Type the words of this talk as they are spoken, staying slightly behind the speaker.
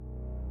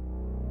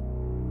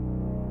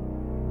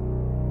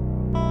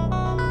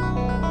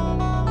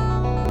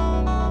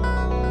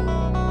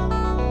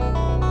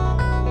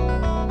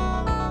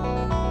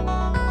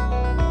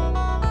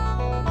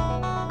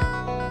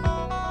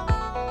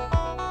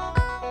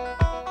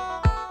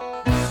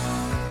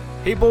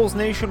Hey Bulls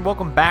Nation,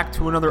 welcome back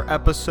to another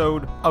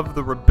episode of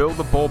the Rebuild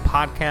the Bull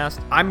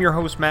podcast. I'm your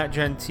host Matt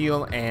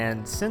Gentile,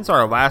 and since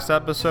our last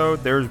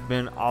episode, there's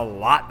been a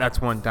lot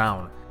that's went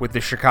down with the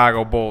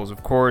Chicago Bulls.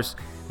 Of course,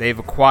 they've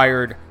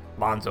acquired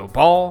Lonzo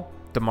Ball,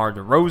 DeMar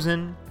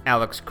DeRozan,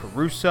 Alex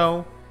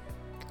Caruso,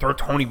 throw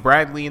Tony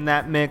Bradley in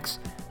that mix.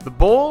 The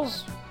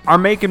Bulls are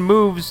making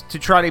moves to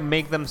try to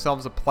make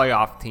themselves a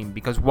playoff team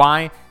because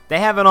why? They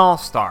have an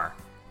all-star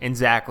in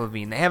Zach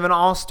LaVine. They have an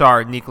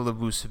all-star, Nikola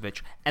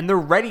Vucevic, and they're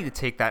ready to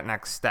take that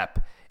next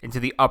step into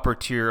the upper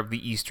tier of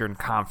the Eastern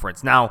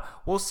Conference. Now,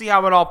 we'll see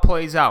how it all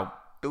plays out.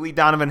 Billy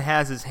Donovan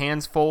has his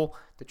hands full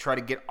to try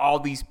to get all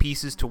these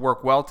pieces to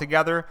work well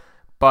together,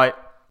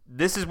 but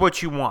this is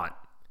what you want.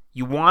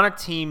 You want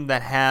a team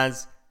that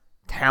has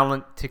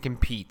talent to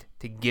compete,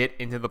 to get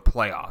into the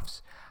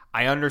playoffs.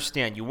 I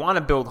understand you want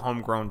to build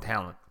homegrown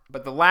talent,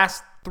 but the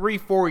last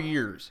 3-4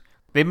 years,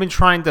 they've been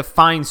trying to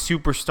find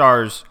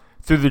superstars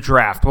through the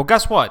draft. Well,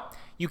 guess what?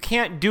 You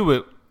can't do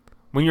it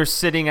when you're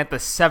sitting at the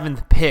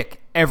 7th pick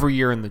every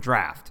year in the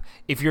draft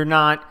if you're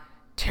not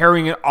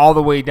tearing it all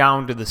the way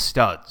down to the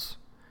studs.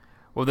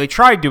 Well, they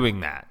tried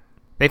doing that.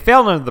 They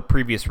failed under the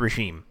previous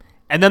regime.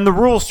 And then the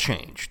rules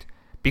changed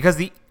because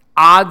the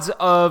odds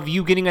of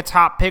you getting a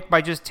top pick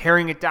by just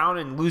tearing it down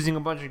and losing a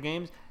bunch of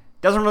games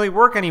doesn't really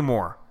work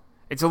anymore.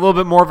 It's a little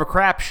bit more of a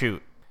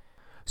crapshoot.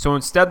 So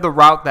instead, the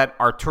route that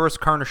Arturas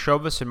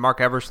Karnisovas and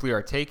Mark Eversley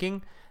are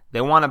taking, they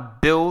want to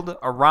build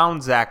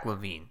around Zach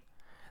LaVine.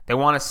 They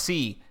want to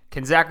see,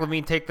 can Zach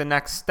LaVine take the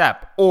next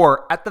step?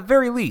 Or, at the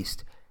very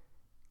least,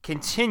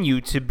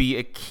 continue to be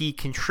a key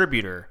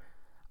contributor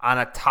on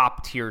a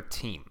top-tier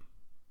team.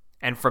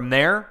 And from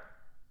there,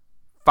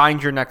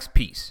 find your next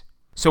piece.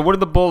 So what do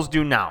the Bulls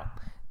do now?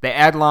 They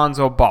add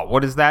Lonzo Ball.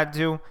 What does that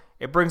do?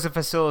 It brings a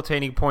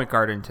facilitating point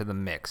guard into the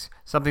mix,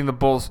 something the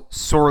Bulls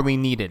sorely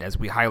needed, as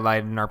we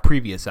highlighted in our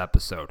previous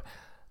episode.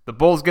 The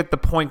Bulls get the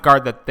point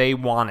guard that they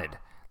wanted.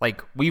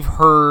 Like, we've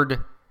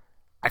heard,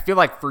 I feel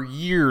like for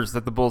years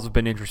that the Bulls have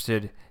been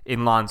interested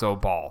in Lonzo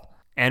Ball.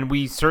 And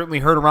we certainly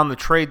heard around the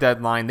trade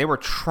deadline, they were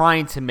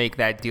trying to make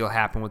that deal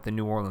happen with the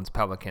New Orleans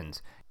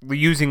Pelicans,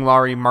 using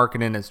Lauri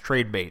Markkanen as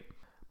trade bait.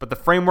 But the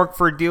framework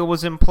for a deal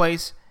was in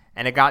place,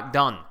 and it got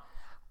done.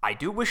 I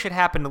do wish it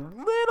happened a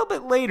little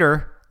bit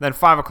later than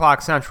 5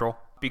 o'clock Central,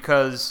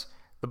 because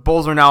the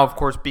Bulls are now, of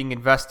course, being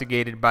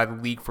investigated by the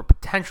league for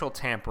potential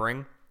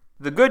tampering.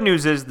 The good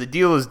news is the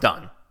deal is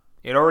done.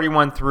 It already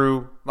went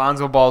through.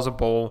 Lonzo Ball's a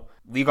Bull.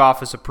 League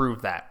office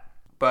approved that.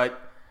 But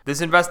this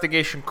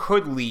investigation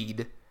could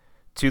lead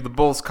to the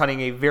Bulls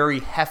cutting a very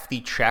hefty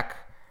check.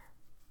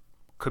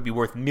 Could be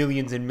worth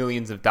millions and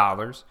millions of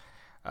dollars.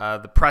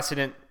 The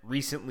precedent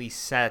recently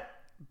set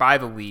by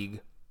the league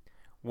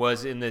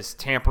was in this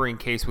tampering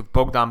case with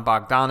Bogdan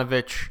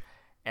Bogdanovic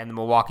and the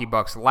Milwaukee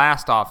Bucks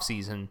last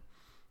offseason.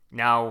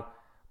 Now,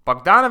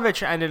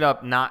 Bogdanovic ended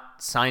up not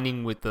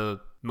signing with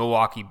the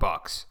Milwaukee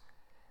Bucks,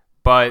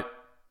 but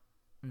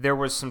there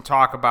was some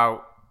talk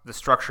about the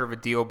structure of a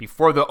deal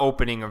before the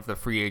opening of the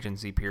free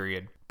agency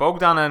period.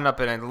 Bogdan ended up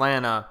in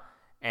Atlanta,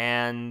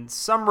 and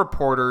some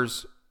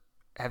reporters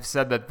have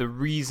said that the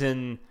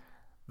reason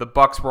the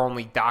Bucks were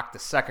only docked a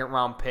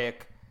second-round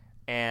pick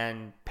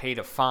and paid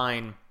a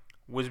fine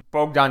was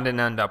Bogdan didn't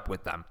end up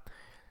with them.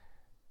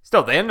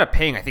 Still, they ended up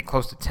paying, I think,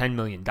 close to $10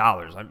 million.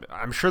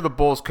 I'm sure the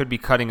Bulls could be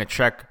cutting a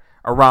check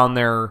around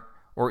there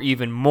or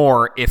even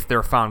more if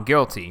they're found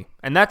guilty.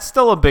 And that's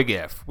still a big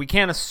if. We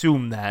can't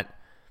assume that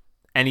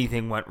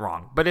anything went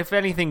wrong. But if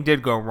anything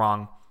did go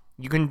wrong,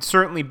 you can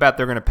certainly bet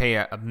they're going to pay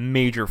a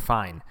major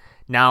fine.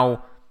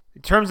 Now,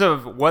 in terms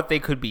of what they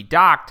could be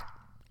docked,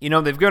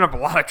 they've given up a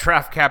lot of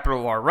draft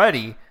capital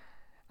already.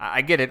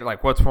 I get it,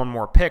 like, what's one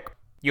more pick?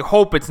 You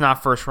hope it's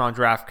not first-round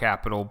draft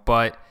capital,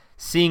 but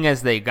seeing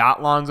as they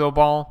got Lonzo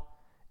Ball,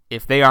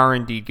 if they are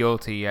indeed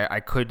guilty, I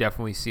could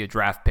definitely see a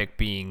draft pick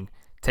being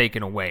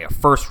taken away, a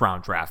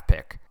first-round draft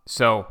pick.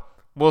 So,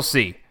 we'll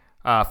see.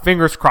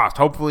 Fingers crossed.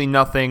 Hopefully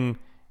nothing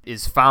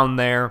is found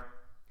there,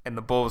 and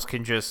the Bulls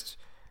can just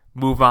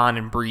move on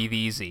and breathe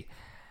easy.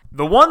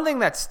 The one thing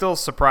that's still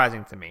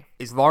surprising to me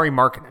is Lauri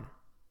Markkanen.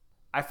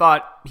 I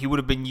thought he would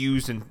have been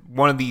used in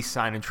one of these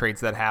sign-and trades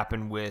that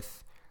happened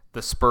with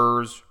the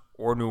Spurs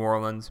or New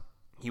Orleans.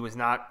 He was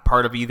not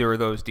part of either of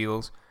those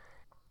deals.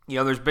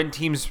 There's been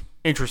teams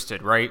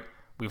interested, right?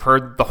 We've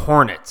heard the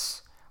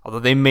Hornets, although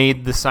they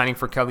made the signing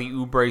for Kelly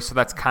Oubre, so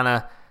that's kind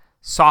of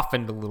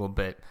softened a little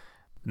bit.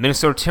 The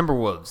Minnesota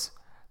Timberwolves.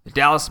 The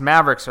Dallas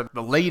Mavericks are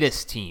the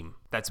latest team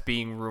that's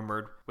being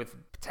rumored, with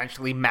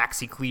potentially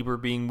Maxi Kleber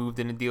being moved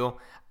in a deal.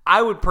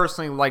 I would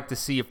personally like to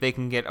see if they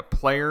can get a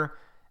player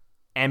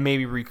and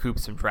maybe recoup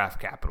some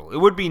draft capital. It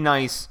would be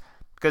nice,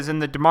 because in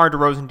the DeMar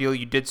DeRozan deal,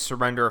 you did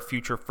surrender a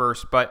future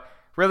first, but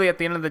really at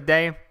the end of the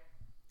day,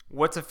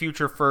 what's a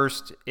future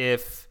first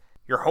if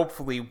you're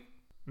hopefully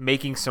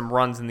making some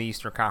runs in the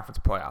Eastern Conference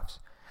playoffs?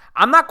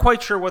 I'm not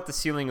quite sure what the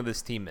ceiling of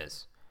this team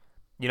is.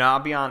 I'll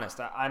be honest.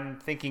 I'm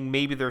thinking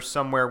maybe they're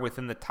somewhere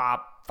within the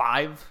top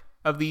 5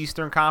 of the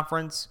Eastern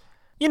Conference.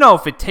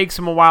 If it takes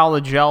them a while to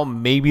gel,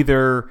 maybe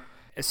they're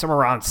somewhere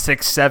around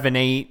 6, 7,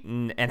 8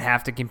 and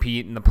have to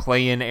compete in the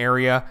play-in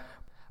area.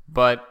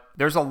 But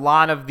there's a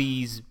lot of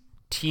these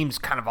teams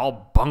kind of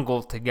all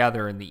bungled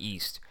together in the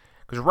East.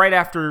 Because right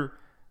after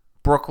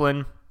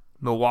Brooklyn,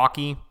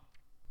 Milwaukee,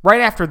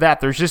 right after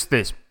that, there's just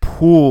this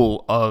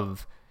pool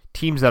of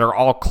teams that are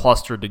all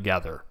clustered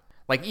together.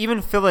 Like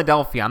even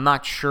Philadelphia, I'm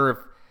not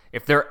sure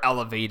if they're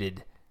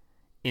elevated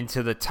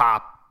into the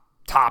top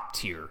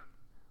tier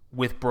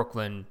with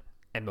Brooklyn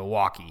and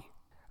Milwaukee.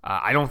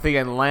 I don't think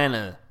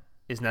Atlanta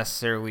is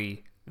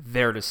necessarily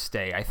there to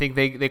stay. I think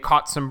they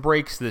caught some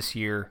breaks this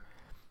year,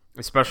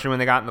 especially when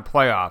they got in the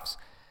playoffs.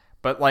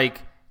 But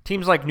like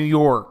teams like New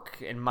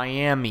York and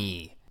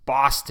Miami,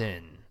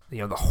 Boston,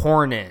 the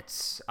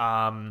Hornets.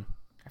 I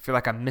feel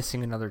like I'm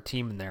missing another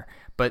team in there.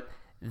 But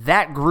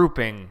that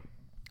grouping,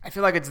 I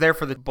feel like it's there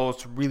for the Bulls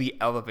to really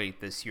elevate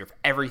this year if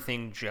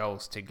everything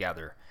gels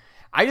together.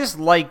 I just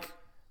like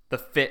the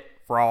fit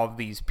for all of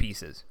these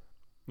pieces.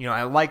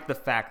 I like the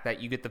fact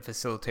that you get the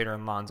facilitator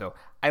in Lonzo.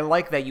 I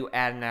like that you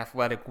add an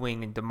athletic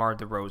wing in DeMar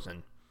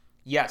DeRozan.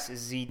 Yes,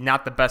 is he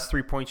not the best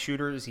three-point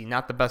shooter? Is he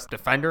not the best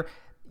defender?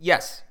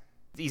 Yes,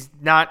 he's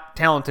not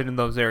talented in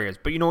those areas.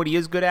 But you know what he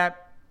is good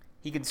at?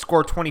 He can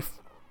score 20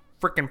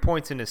 freaking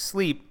points in his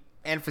sleep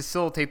and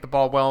facilitate the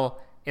ball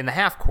well in the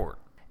half court.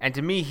 And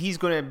to me, he's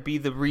going to be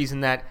the reason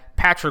that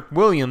Patrick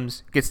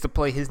Williams gets to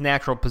play his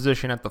natural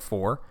position at the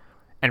 4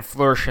 and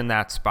flourish in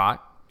that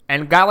spot.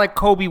 And a guy like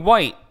Kobe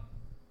White,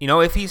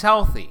 if he's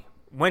healthy,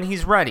 when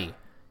he's ready,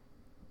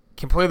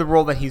 can play the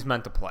role that he's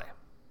meant to play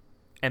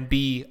and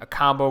be a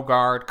combo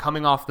guard,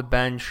 coming off the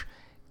bench,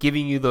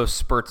 giving you those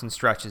spurts and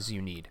stretches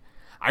you need.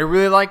 I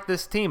really like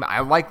this team. I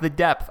like the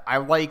depth. I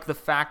like the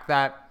fact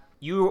that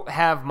you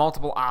have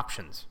multiple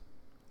options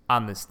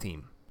on this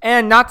team.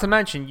 And not to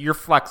mention, you're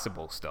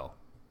flexible still.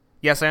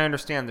 Yes, I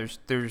understand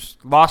there's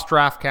lost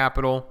draft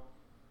capital,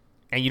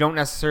 and you don't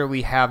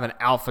necessarily have an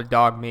alpha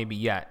dog maybe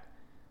yet.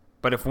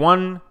 But if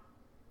one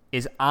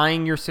is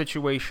eyeing your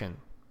situation,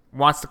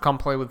 wants to come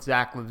play with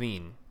Zach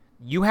LaVine,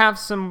 you have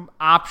some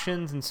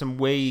options and some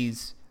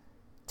ways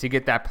to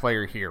get that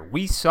player here.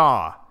 We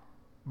saw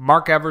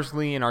Mark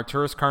Eversley and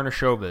Arturas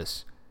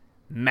Karnisovas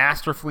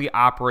masterfully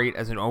operate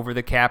as an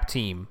over-the-cap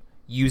team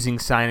using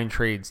sign-and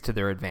trades to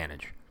their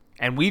advantage.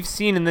 And we've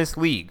seen in this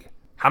league,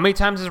 how many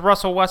times has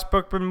Russell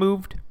Westbrook been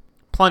moved?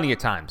 Plenty of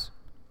times.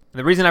 And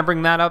the reason I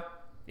bring that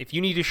up, if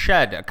you need to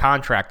shed a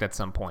contract at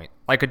some point,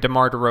 like a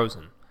DeMar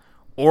DeRozan,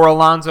 or a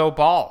Lonzo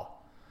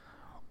Ball,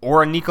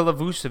 or a Nikola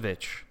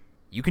Vucevic,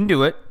 you can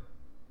do it.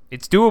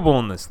 It's doable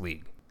in this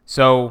league.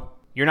 So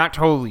you're not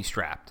totally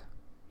strapped.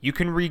 You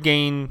can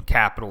regain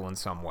capital in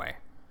some way.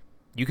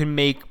 You can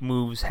make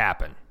moves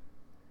happen.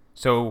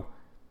 So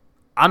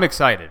I'm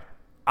excited.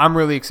 I'm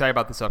really excited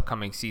about this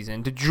upcoming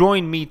season. To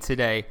join me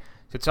today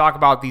to talk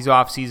about these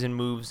offseason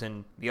moves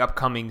and the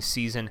upcoming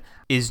season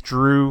is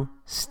Drew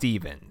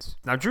Stevens.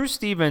 Now, Drew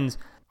Stevens,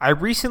 I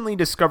recently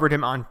discovered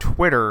him on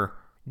Twitter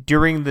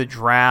during the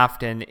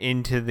draft and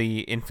into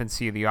the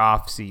infancy of the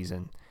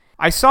offseason.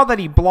 I saw that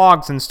he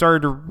blogs and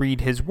started to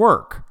read his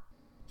work.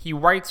 He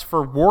writes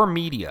for War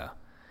Media,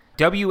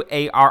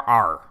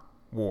 WARR,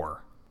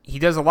 War. He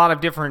does a lot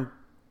of different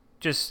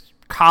just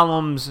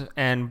columns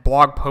and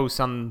blog posts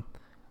on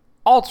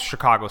all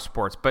Chicago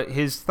sports, but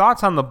his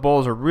thoughts on the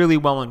Bulls are really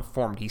well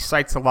informed. He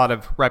cites a lot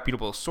of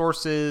reputable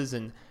sources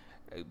and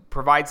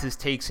provides his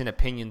takes and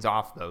opinions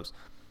off those.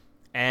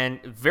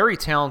 And very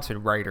talented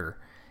writer.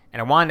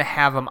 And I wanted to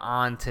have him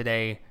on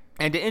today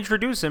and to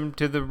introduce him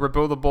to the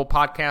Rebuild the Bull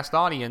podcast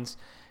audience,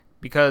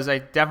 because I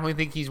definitely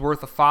think he's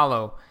worth a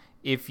follow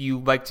if you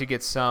like to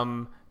get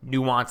some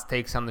nuanced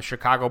takes on the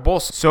Chicago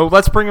Bulls. So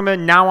let's bring him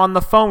in now on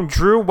the phone.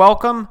 Drew,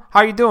 welcome.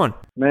 How you doing?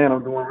 Man,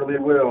 I'm doing really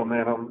well,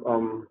 man.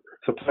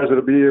 It's a pleasure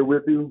to be here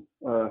with you.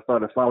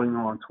 Started following you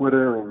on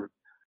Twitter and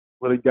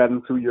really got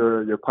into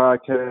your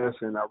podcast,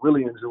 and I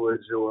really enjoyed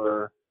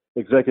your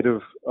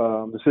executive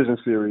decision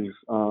series.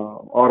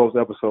 All those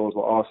episodes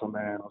were awesome,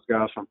 man. Those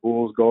guys from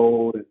Bulls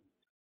Gold and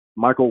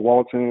Michael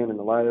Walton and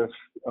Elias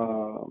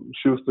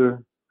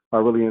Schuster, I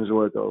really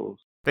enjoyed those.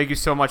 Thank you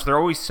so much. They're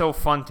always so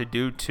fun to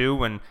do,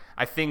 too, and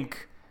I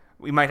think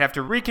we might have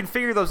to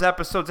reconfigure those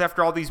episodes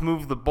after all these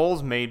moves the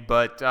Bulls made,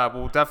 but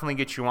we'll definitely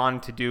get you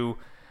on to do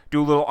a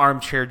little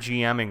armchair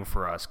GMing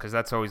for us, because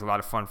that's always a lot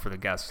of fun for the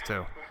guests,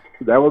 too.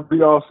 That would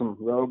be awesome.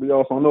 I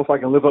don't know if I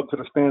can live up to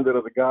the standard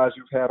of the guys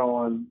you've had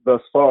on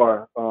thus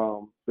far.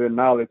 Their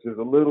knowledge is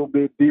a little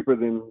bit deeper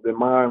than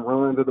mine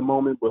runs at the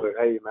moment, but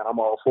hey, man, I'm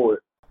all for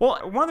it. Well,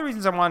 one of the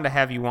reasons I wanted to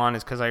have you on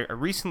is because I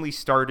recently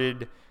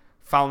started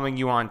following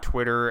you on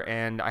Twitter,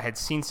 and I had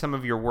seen some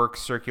of your work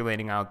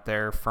circulating out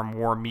there from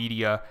War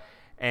Media,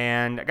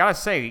 and I gotta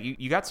say,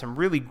 you got some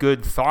really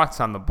good thoughts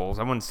on the Bulls.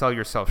 I wouldn't sell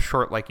yourself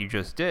short like you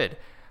just did.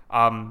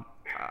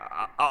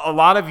 A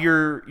lot of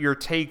your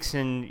takes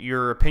and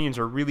your opinions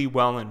are really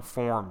well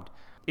informed.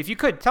 If you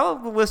could, tell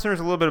the listeners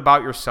a little bit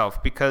about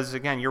yourself, because,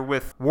 again, you're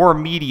with War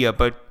Media,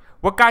 but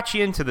what got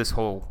you into this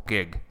whole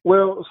gig?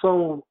 Well,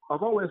 so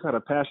I've always had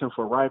a passion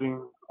for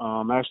writing.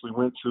 I actually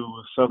went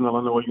to Southern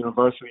Illinois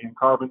University in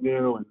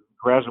Carbondale and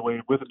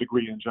graduated with a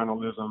degree in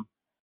journalism.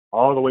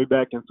 all the way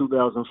back in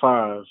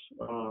 2005.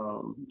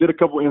 Did a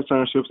couple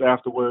internships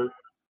afterward,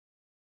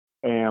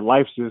 and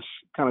life just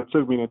kind of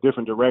took me in a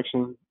different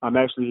direction. I'm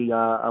actually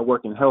I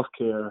work in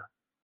healthcare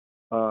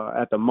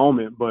at the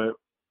moment, but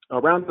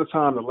around the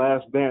time The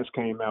Last Dance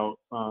came out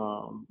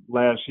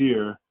last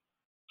year,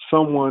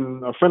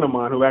 a friend of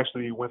mine who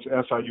actually went to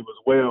SIU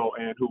as well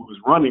and who was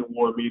running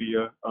War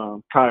Media,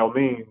 Kyle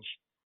Means,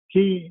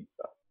 he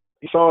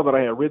saw that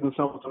I had written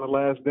something on The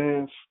Last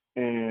Dance,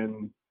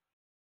 and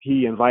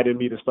he invited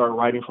me to start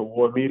writing for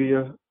War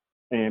Media,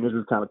 and it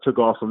just kind of took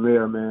off from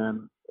there,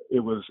 man. It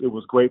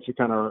was great to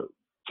kind of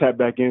tap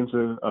back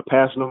into a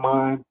passion of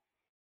mine.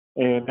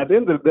 And at the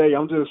end of the day,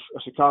 I'm just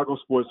a Chicago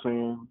sports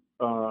fan,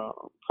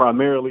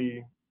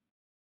 primarily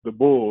the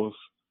Bulls.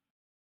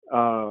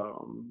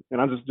 And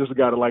I'm just a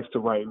guy that likes to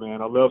write,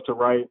 man. I love to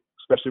write,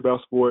 especially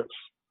about sports,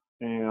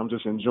 and I'm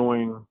just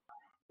enjoying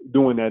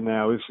doing that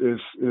now.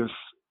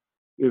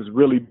 It's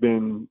really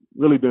been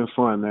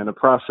fun, man. The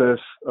process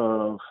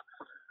of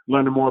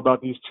learning more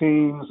about these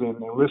teams and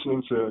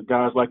listening to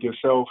guys like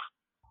yourself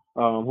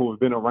who have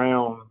been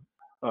around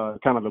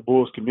kind of the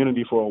Bulls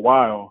community for a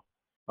while,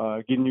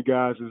 getting you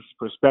guys'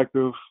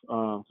 perspective.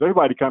 So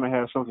everybody kind of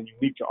has something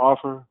unique to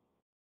offer,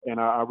 and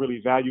I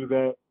really value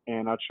that.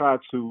 And I try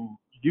to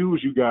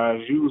use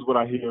what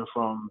I hear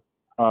from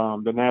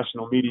the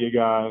national media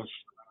guys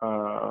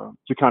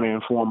to kind of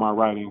inform my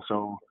writing.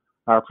 So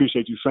I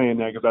appreciate you saying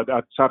that, because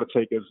I try to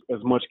take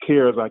as much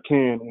care as I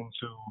can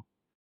into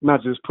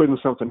not just putting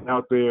something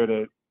out there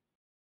that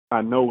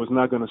I know is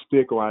not going to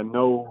stick, or I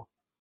know,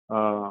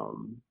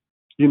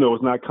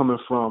 it's not coming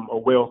from a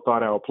well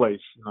thought out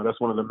place. That's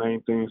one of the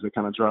main things that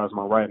kind of drives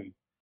my writing.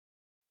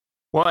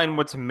 Well, and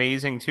what's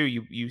amazing too,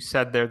 you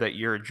said there that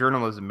you're a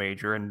journalism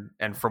major,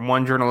 and from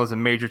one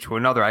journalism major to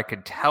another, I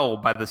could tell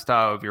by the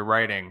style of your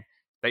writing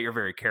that you're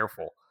very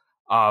careful.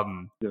 Yes,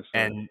 sir.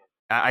 And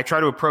I try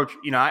to approach,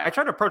 I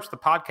try to approach the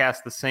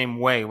podcast the same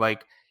way.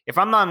 Like, if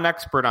I'm not an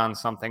expert on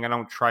something, I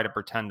don't try to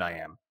pretend I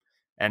am.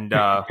 And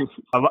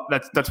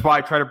that's why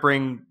I try to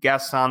bring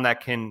guests on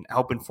that can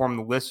help inform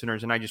the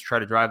listeners, and I just try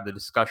to drive the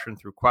discussion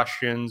through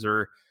questions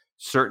or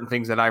certain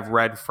things that I've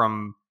read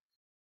from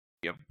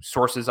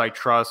sources I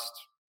trust,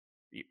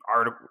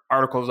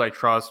 articles I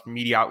trust,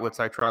 media outlets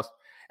I trust.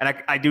 And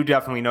I do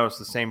definitely notice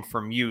the same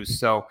from you.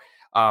 So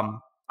I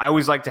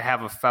always like to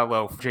have a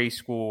fellow J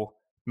school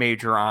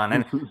major on.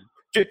 And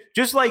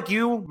just like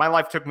you, my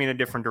life took me in a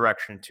different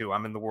direction too.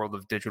 I'm in the world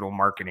of digital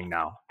marketing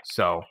now.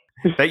 So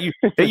that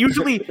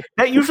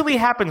usually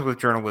happens with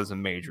journalism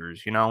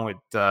majors.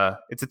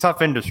 It's a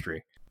tough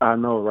industry. I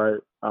know, right?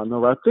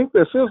 I think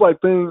it feels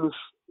like things,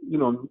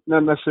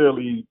 not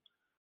necessarily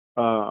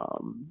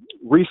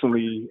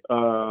recently,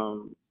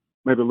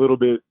 maybe a little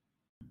bit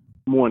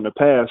more in the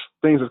past,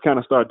 things have kind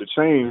of started to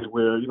change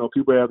where,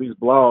 people have these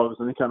blogs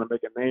and they kind of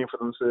make a name for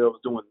themselves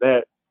doing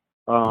that.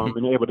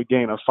 And you're able to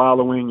gain a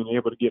following and you're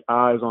able to get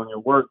eyes on your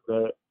work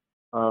that,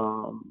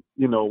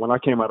 when I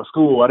came out of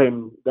school,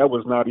 that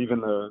was not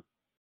even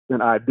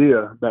an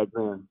idea back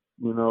then,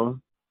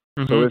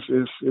 Mm-hmm. So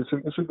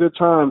it's a good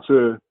time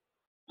to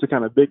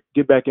kind of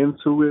get back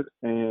into it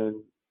and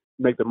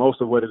make the most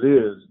of what it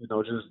is,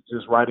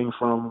 just writing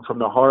from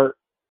the heart,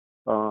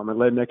 and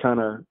letting that kind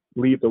of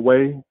lead the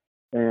way.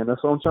 And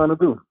that's what I'm trying to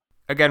do.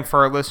 Again, for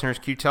our listeners,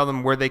 can you tell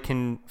them where they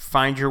can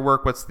find your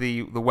work? What's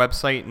the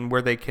website, and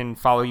where they can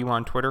follow you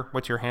on Twitter?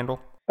 What's your handle?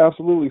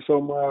 Absolutely.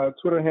 So my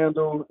Twitter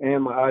handle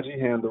and my IG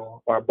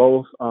handle are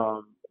both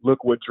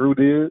Look What Drew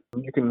Did.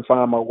 You can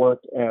find my work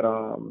at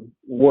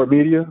War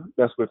Media.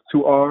 That's with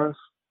 2 R's.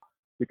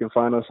 You can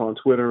find us on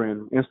Twitter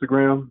and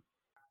Instagram.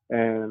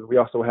 And we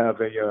also have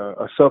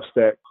a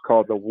Substack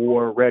called the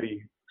War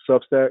Ready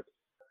Substack,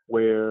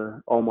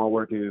 where all my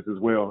work is as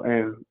well,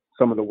 and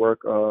some of the work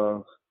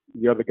of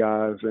the other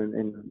guys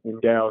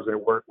and gals that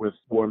work with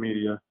War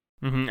Media.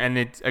 Mm-hmm. And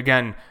it's,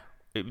 again,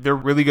 they're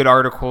really good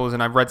articles,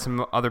 and I've read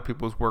some other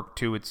people's work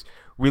too. It's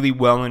really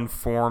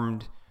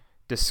well-informed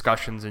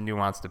discussions and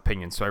nuanced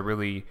opinions. So I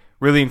really,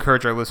 really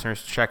encourage our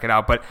listeners to check it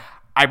out. But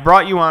I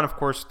brought you on, of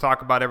course, to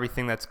talk about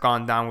everything that's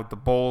gone down with the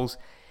Bulls.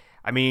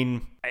 I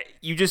mean,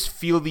 you just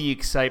feel the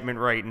excitement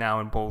right now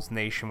in Bulls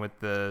Nation with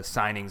the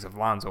signings of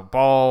Lonzo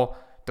Ball,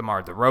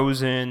 DeMar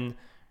DeRozan,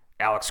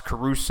 Alex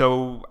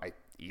Caruso,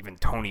 even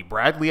Tony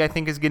Bradley, I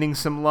think, is getting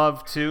some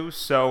love too.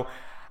 So,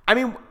 I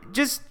mean,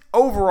 just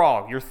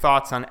overall, your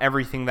thoughts on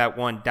everything that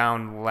went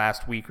down the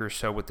last week or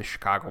so with the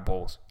Chicago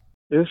Bulls.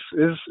 It's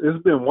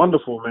been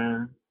wonderful,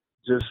 man.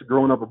 Just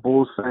growing up a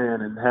Bulls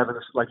fan and having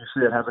this, like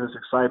you said, having this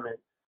excitement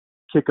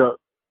kick up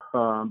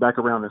back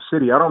around the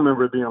city. I don't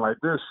remember it being like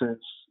this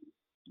since,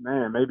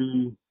 man,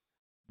 maybe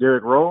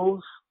Derrick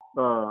Rose.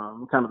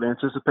 Kind of the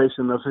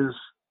anticipation of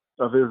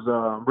his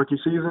rookie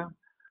season.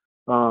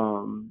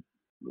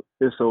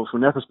 And so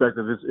from that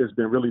perspective, it's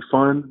been really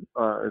fun.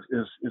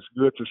 It's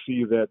good to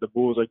see that the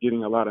Bulls are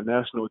getting a lot of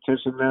national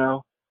attention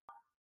now.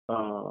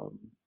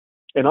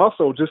 And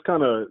also just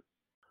kind of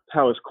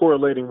how it's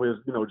correlating with,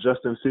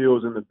 Justin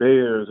Fields and the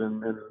Bears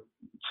and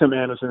Tim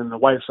Anderson and the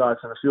White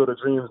Sox and the Field of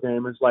Dreams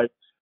game. It's like,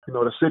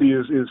 the city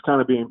is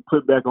kind of being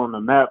put back on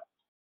the map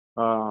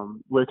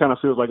where it kind of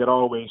feels like it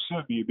always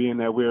should be, being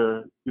that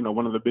we're,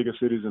 one of the biggest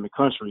cities in the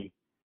country.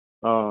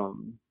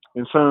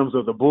 In terms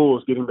of the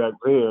Bulls getting back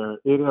there,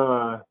 it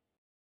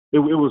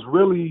was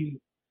really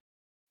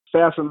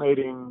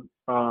fascinating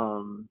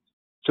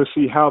to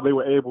see how they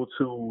were able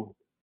to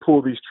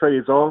pull these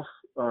trades off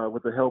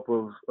with the help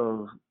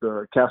of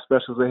the cap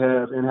specials they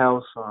have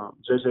in-house,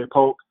 JJ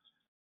Polk.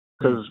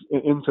 Because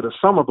into the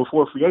summer,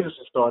 before free agency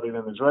started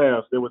in the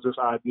draft, there was this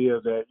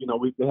idea that,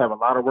 they have a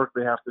lot of work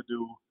they have to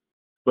do,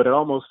 but it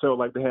almost felt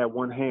like they had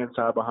one hand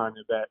tied behind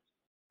their back.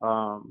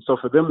 So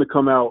for them to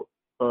come out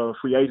of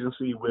free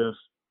agency with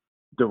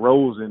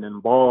DeRozan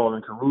and Ball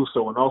and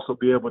Caruso, and also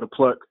be able to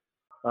pluck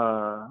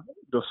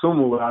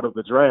Dosunmu out of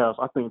the draft,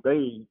 I think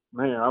I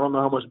don't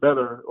know how much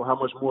better or how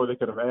much more they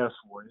could have asked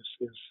for.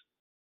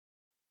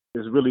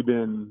 It's really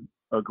been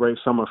a great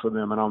summer for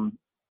them, and I'm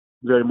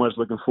very much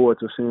looking forward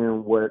to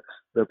seeing what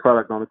the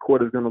product on the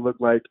court is going to look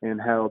like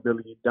and how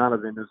Billy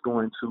Donovan is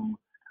going to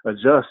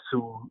adjust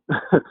to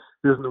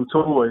his new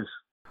toys.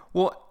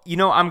 Well,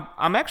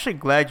 I'm actually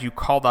glad you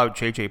called out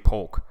JJ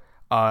Polk.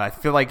 I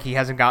feel like he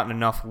hasn't gotten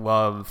enough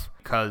love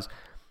because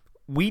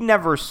we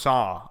never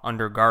saw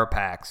under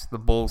Garpax the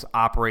Bulls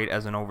operate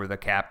as an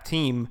over-the-cap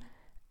team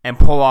and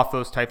pull off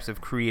those types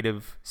of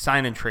creative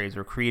sign-and trades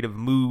or creative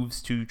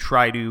moves to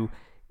try to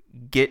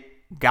get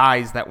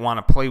guys that want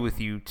to play with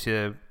you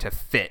to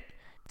fit.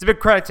 It's a big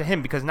credit to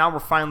him because now we're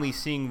finally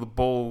seeing the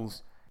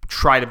Bulls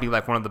try to be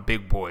like one of the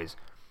big boys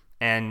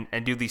and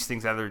do these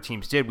things that other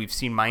teams did. We've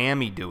seen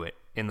Miami do it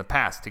in the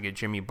past to get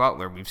Jimmy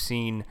Butler. We've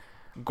seen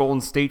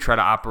Golden State try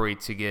to operate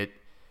to get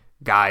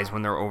guys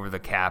when they're over the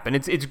cap. And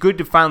it's good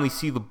to finally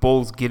see the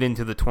Bulls get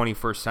into the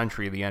 21st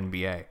century of the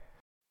NBA.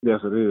 Yes,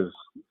 it is.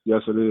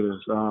 Yes, it is.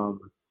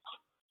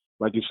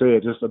 Like you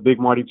said, just a big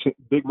market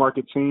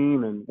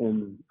team,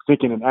 and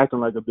thinking and acting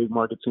like a big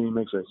market team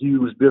makes a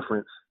huge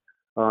difference.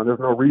 There's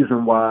no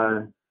reason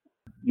why,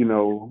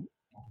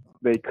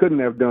 they couldn't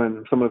have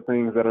done some of the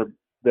things that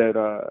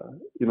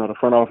the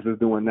front office is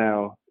doing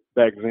now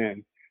back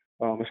then.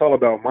 It's all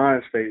about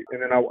mind state.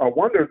 And then I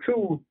wonder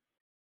too,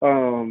 I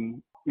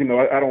don't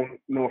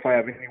know if I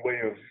have any way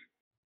of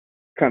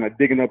kind of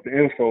digging up the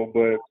info,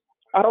 but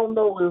I don't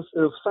know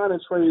if sign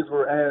and trades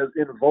were as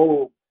in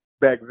vogue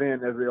back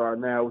then as they are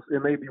now.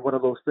 It may be one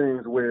of those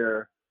things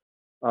where,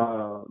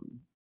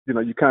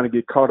 you kind of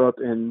get caught up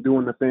in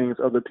doing the things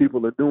other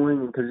people are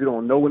doing because you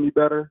don't know any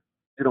better.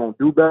 You don't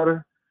do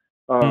better.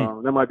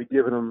 That might be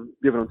giving them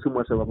too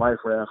much of a life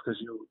raft because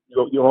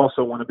you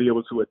also want to be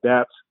able to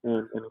adapt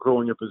and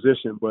grow in your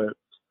position. But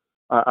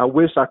I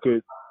wish I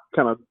could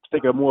kind of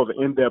take a more of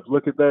an in-depth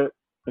look at that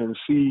and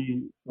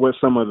see what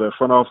some of the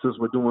front offices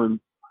were doing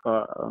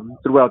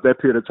throughout that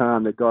period of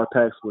time that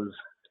Garpax was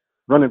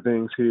running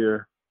things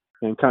here,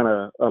 and kind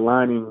of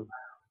aligning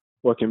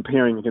or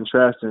comparing and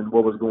contrasting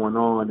what was going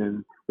on,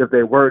 and if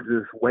they were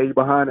just way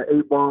behind the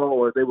eight ball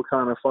or if they were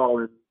kind of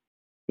falling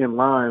in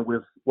line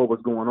with what was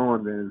going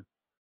on then.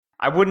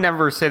 I would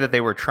never say that they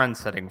were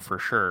trend-setting for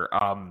sure.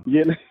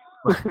 Yeah.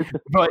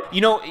 But,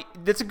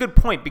 that's a good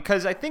point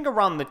because I think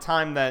around the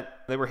time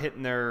that they were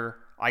hitting their,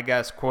 I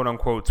guess,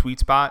 quote-unquote sweet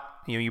spot,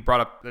 you brought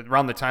up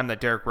around the time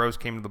that Derrick Rose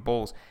came to the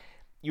Bulls,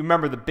 you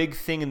remember the big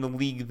thing in the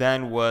league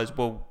then was,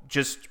 well,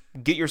 just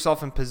get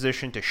yourself in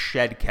position to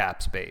shed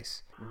cap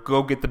space.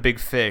 Go get the big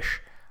fish.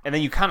 And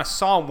then you kind of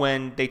saw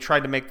when they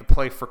tried to make the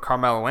play for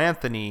Carmelo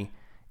Anthony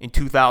in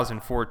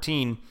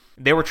 2014,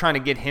 they were trying to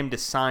get him to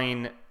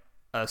sign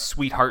a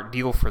sweetheart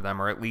deal for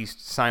them, or at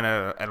least sign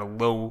at a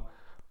low,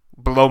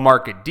 below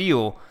market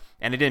deal,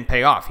 and it didn't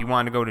pay off. He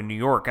wanted to go to New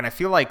York. And I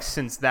feel like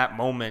since that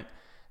moment,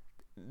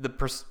 the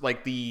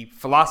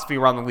philosophy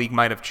around the league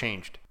might have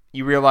changed.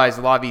 You realize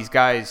a lot of these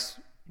guys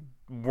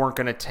weren't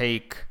going to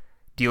take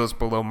deals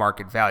below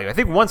market value. I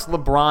think once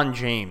LeBron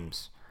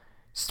James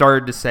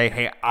started to say,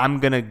 hey, I'm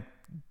going to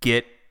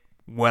get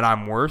what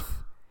I'm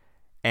worth,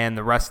 and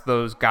the rest of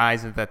those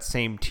guys at that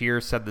same tier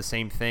said the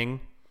same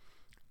thing,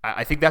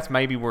 I think that's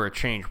maybe where it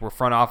changed, where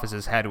front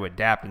offices had to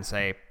adapt and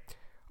say,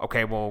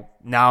 okay, well,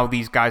 now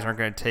these guys aren't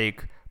going to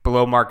take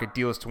below market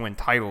deals to win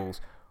titles.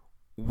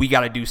 We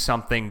got to do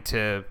something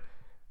to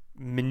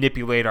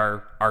manipulate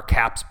our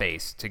cap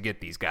space to get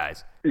these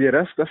guys. Yeah,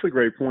 that's a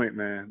great point,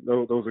 man.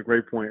 Those are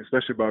great points,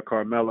 especially about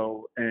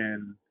Carmelo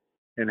and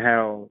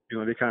how,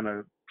 they kind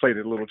of played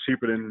it a little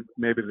cheaper than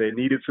maybe they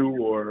needed to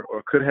or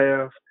could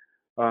have.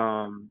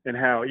 And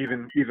how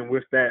even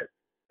with that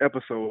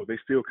episode, they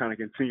still kind of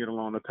continued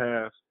along the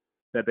path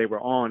that they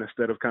were on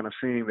instead of kind of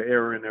seeing the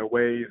error in their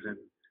ways and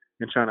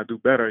trying to do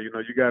better. You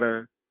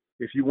gotta,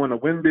 if you want to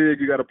win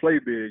big, you gotta play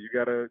big. You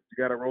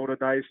gotta roll the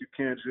dice. You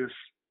can't just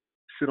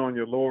sit on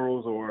your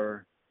laurels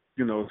or,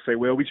 say,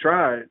 well, we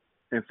tried,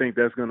 and think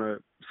that's gonna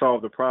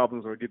solve the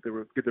problems or get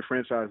the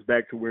franchise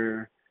back to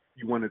where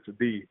you want it to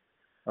be.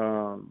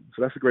 So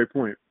that's a great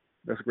point.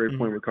 That's a great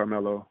point with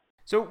Carmelo.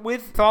 So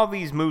with all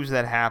these moves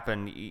that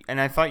happened, and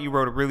I thought you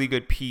wrote a really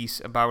good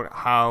piece about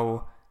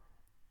how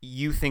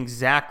you think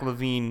Zach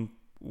LaVine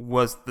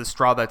was the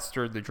straw that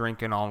stirred the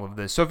drink in all of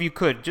this. So if you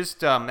could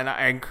just, and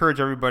I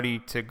encourage everybody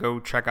to go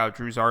check out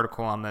Drew's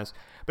article on this,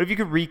 but if you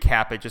could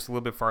recap it just a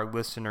little bit for our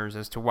listeners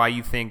as to why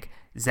you think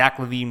Zach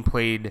LaVine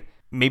played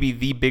maybe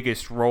the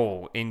biggest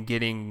role in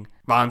getting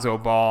Lonzo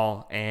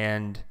Ball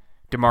and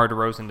DeMar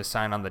DeRozan to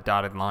sign on the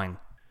dotted line.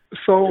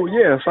 So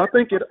yes, I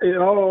think it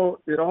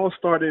all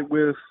started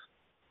with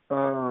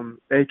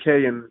AK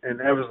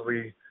and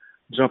Eversley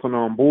jumping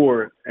on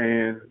board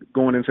and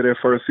going into their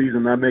first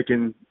season, not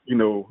making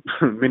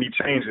many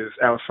changes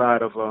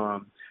outside of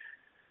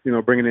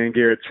bringing in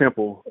Garrett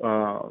Temple,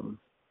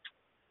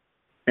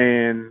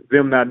 and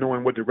them not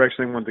knowing what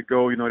direction they wanted to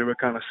go. They were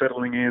kind of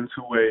settling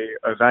into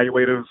a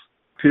evaluative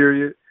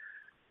period,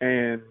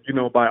 and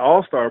by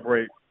All-Star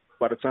break,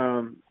 by the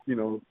time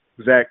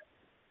Zach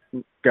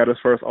got his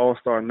first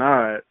All-Star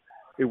nod,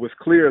 it was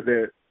clear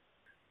that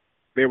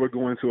they were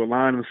going to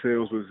align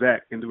themselves with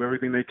Zach and do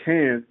everything they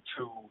can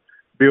to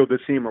build the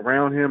team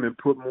around him and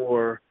put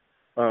more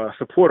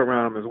support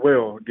around him as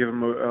well, give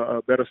him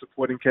a better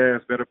supporting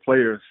cast, better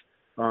players,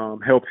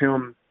 help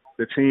him,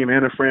 the team,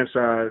 and the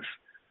franchise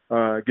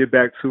get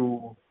back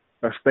to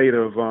a state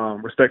of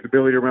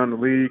respectability around the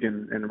league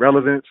and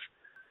relevance.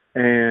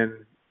 And,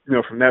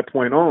 from that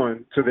point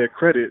on, to their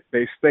credit,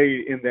 they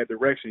stayed in that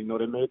direction.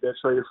 They made that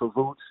trade for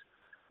Vooch,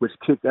 which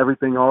kicked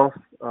everything off,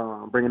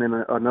 bringing in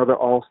another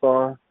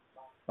All-Star.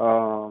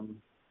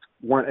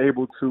 Weren't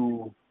able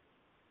to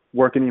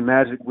work any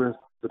magic with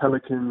the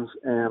Pelicans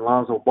and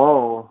Lonzo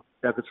Ball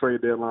at the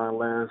trade deadline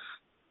last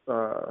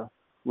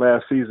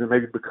season,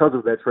 maybe because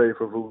of that trade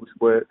for Vooch.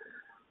 But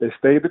they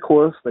stayed the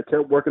course. They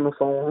kept working the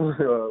phone,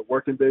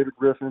 working David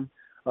Griffin,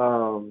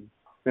 and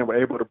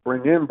were able to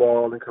bring in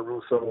Ball and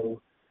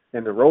Caruso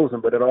and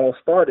DeRozan. But it all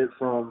started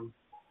from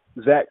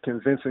Zach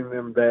convincing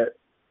them that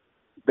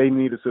they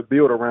needed to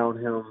build around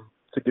him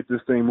to get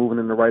this thing moving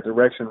in the right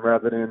direction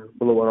rather than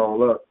blow it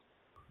all up.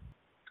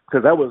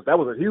 Because that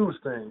was a huge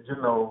thing,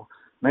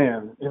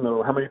 man.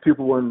 How many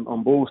people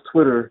on Bulls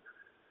Twitter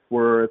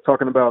were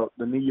talking about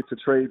the need to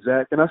trade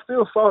Zach, and I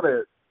still saw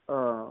that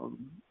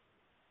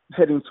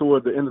heading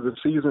toward the end of the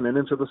season and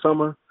into the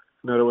summer.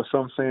 There were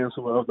some fans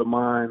who were of the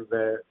mind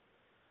that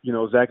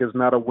Zach is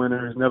not a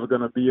winner, he's never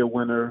going to be a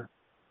winner,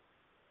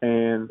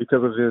 and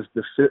because of his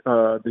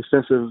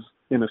defensive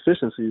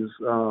inefficiencies,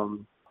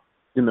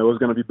 it was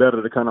going to be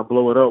better to kind of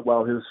blow it up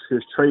while his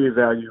trade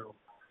value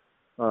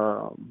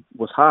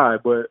was high.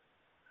 But,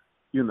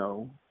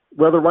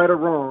 whether right or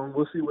wrong,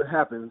 we'll see what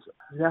happens.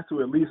 You have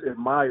to at least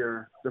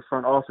admire the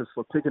front office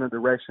for picking a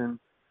direction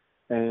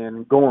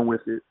and going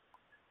with it,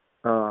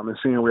 and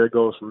seeing where it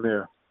goes from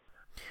there.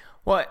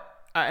 Well,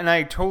 and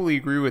I totally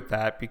agree with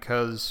that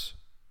because,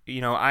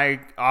 I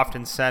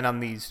often said on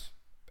these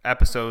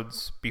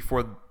episodes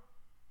before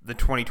the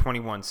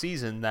 2021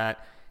 season that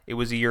it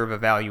was a year of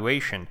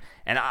evaluation.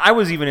 And I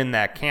was even in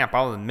that camp,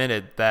 I'll admit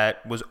it,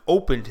 that was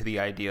open to the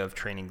idea of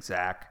trading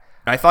Zach.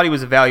 I thought he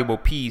was a valuable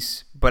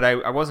piece, but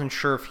I wasn't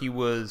sure if he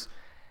was,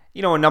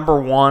 a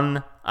number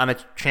one on a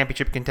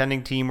championship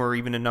contending team or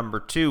even a number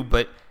two.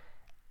 But,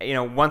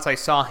 once I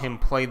saw him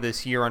play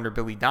this year under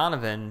Billy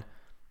Donovan,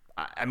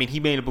 he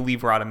made a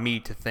believer out of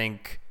me to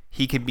think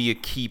he could be a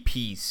key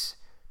piece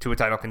to a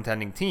title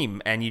contending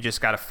team. And you just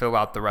got to fill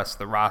out the rest of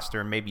the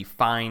roster and maybe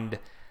find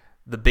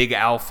the big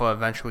alpha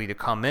eventually to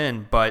come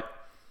in.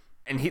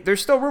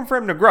 There's still room for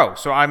him to grow.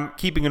 So I'm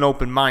keeping an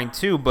open mind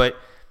too. But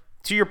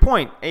to your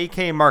point, AK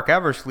and Mark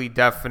Eversley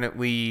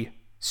definitely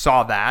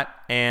saw that,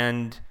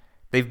 and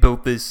they've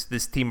built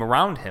this team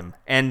around him.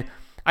 And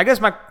I guess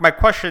my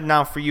question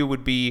now for you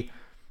would be,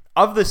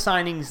 of the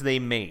signings they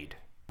made,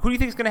 who do you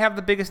think is going to have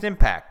the biggest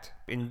impact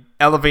in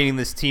elevating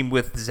this team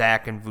with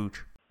Zach and Vooch?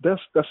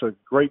 That's a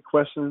great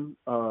question.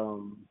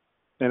 And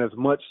as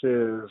much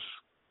as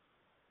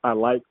I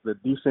like the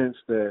defense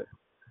that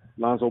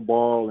Lonzo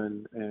Ball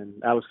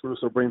and Alex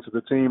Caruso bring to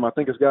the team, I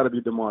think it's got to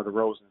be DeMar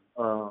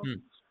DeRozan.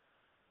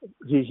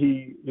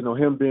 He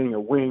him being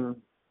a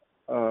wing,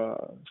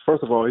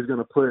 first of all, he's going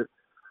to put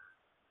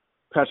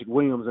Patrick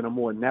Williams in a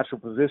more natural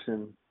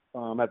position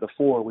at the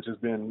four, which has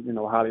been,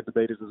 highly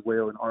debated as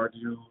well and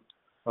argued.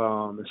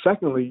 And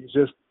secondly,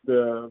 just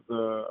the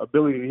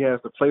ability he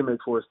has to play make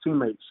for his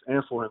teammates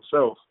and for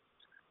himself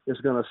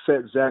is going to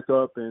set Zach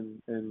up and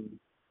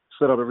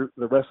set up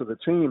the rest of the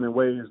team in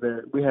ways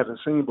that we haven't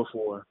seen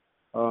before.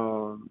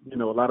 A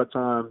lot of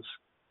times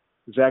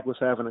Zach was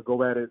having to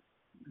go at it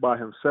by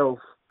himself,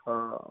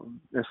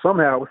 and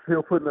somehow was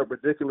still putting up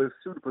ridiculous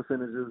shooting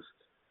percentages,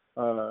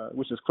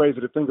 which is crazy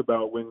to think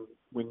about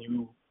when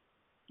you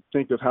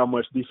think of how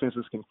much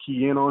defenses can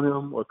key in on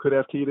him or could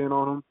have keyed in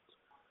on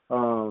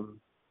him.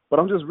 But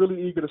I'm just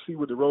really eager to see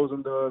what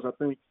DeRozan does. I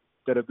think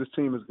that if this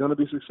team is going to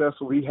be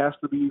successful, he has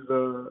to be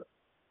the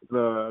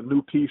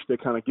new piece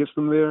that kind of gets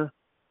them there.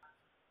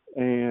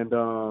 And,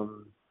 so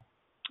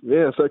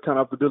kind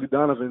of up to Billy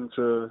Donovan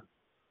to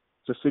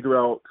figure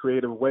out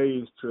creative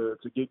ways to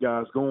get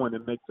guys going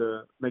and make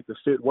the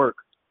fit work.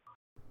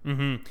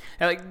 Mm-hmm.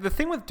 And the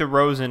thing with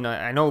DeRozan,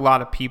 I know a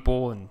lot of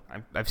people, and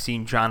I've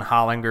seen John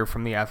Hollinger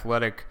from The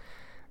Athletic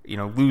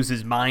lose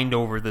his mind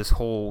over this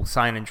whole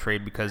sign and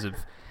trade because of.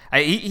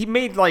 He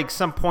made like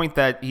some point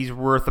that he's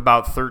worth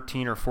about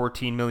 $13 or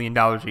 $14 million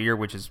a year,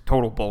 which is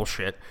total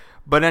bullshit.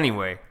 But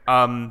anyway,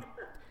 I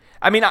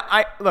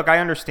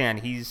understand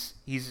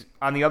he's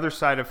on the other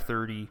side of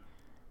 30,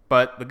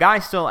 but the guy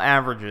still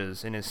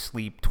averages in his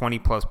sleep 20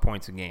 plus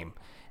points a game.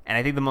 And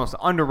I think the most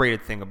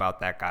underrated thing about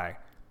that guy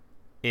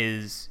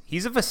is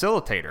he's a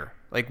facilitator.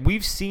 Like,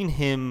 we've seen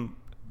him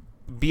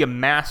be a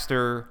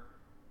master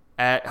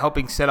at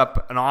helping set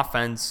up an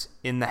offense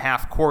in the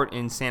half court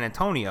in San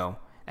Antonio.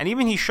 And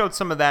even he showed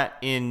some of that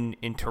in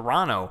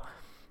Toronto.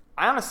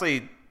 I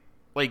honestly,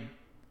 like,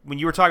 when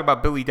you were talking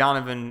about Billy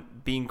Donovan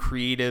being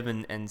creative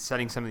and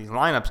setting some of these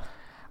lineups,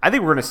 I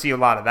think we're going to see a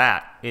lot of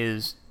that,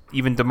 is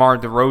even DeMar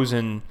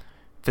DeRozan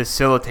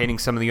facilitating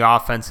some of the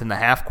offense in the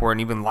half court,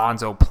 and even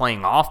Lonzo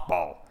playing off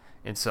ball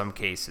in some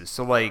cases.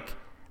 So, like,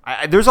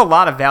 there's a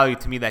lot of value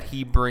to me that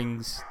he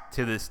brings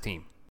to this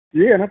team.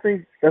 Yeah, and I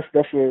think that's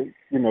a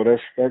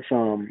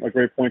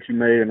great point you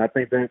made, and I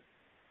think that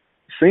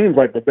seems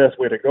like the best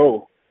way to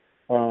go.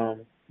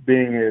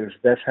 Being is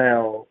that's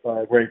how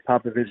Greg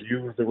Popovich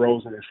used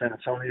DeRozan in San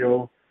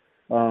Antonio.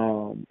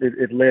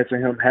 It led to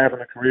him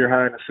having a career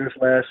high in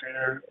assists last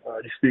year.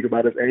 You speak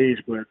about his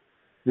age, but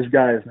this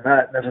guy is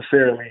not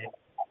necessarily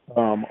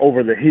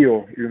over the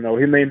hill.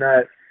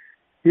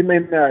 He may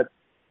not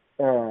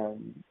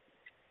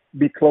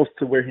be close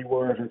to where he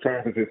was in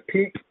terms of his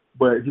peak,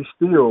 but he's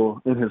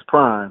still in his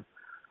prime.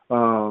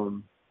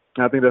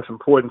 I think that's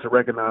important to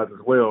recognize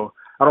as well.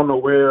 I don't know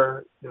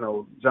where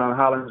John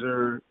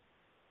Hollinger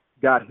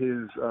got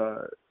his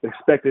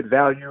expected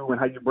value and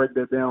how you break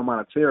that down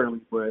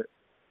monetarily, but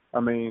I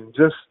mean,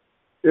 just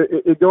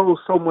it goes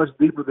so much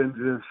deeper than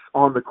just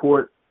on the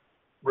court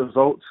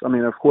results. I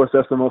mean, of course,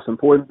 that's the most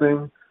important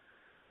thing,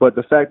 but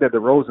the fact that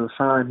DeRozan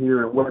signed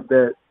here and what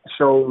that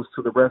shows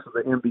to the rest of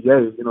the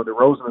NBA.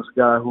 DeRozan is a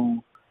guy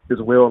who is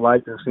well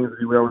liked and seems to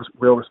be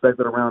well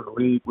respected around the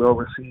league, well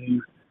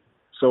received.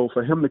 So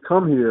for him to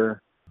come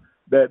here,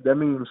 that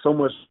means so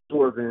much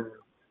more than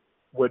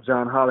what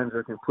John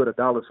Hollinger can put a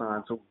dollar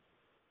sign to.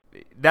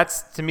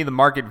 That's, to me, the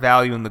market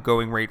value and the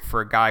going rate for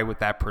a guy with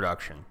that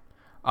production.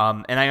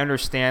 And I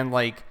understand,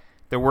 like,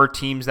 there were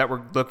teams that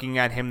were looking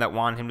at him that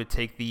wanted him to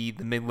take the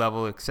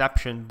mid-level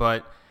exception,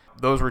 but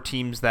those were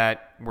teams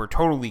that were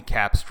totally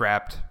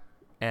cap-strapped,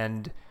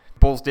 and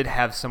Bulls did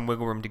have some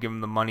wiggle room to give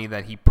him the money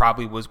that he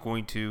probably was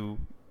going to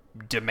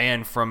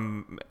demand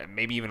from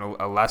maybe even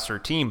a lesser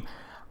team.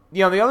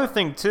 The other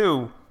thing,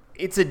 too,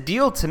 it's a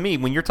deal to me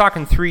when you're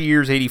talking 3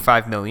 years,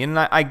 $85 million.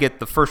 And I get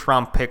the first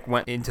round pick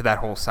went into that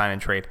whole sign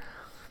and trade,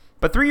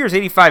 but 3 years,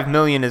 $85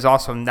 million is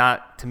also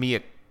not, to me,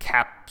 a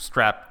cap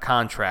strap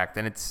contract.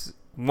 And it's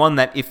one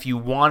that if you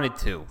wanted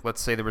to,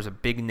 let's say there was a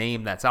big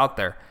name that's out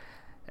there,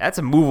 that's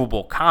a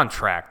movable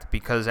contract,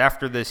 because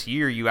after this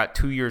year, you got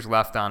 2 years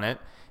left on it.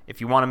 If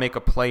you want to make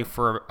a play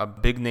for a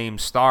big name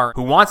star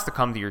who wants to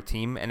come to your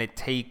team, and it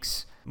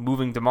takes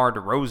moving DeMar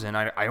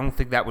DeRozan, I don't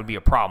think that would be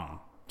a problem.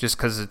 Just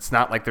because it's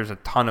not like there's a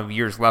ton of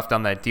years left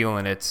on that deal,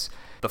 and it's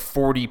the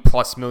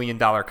 $40+ million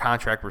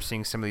contract we're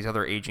seeing some of these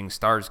other aging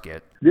stars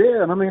get.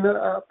 Yeah, and I mean,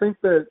 I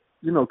think that,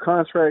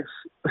 contracts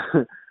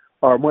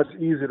are much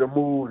easier to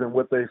move than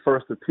what they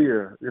first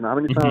appear. How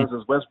many times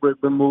has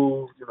Westbrook been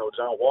moved?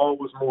 John Wall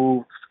was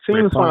moved.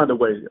 Teams find a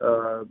way.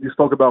 You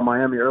spoke about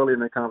Miami earlier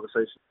in that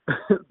conversation.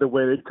 The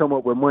way they come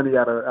up with money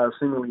out of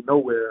seemingly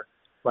nowhere.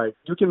 Like,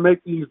 you can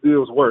make these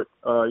deals work.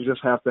 You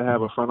just have to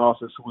have a front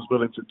office who's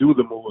willing to do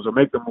the moves or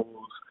make the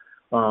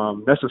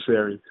moves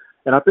necessary.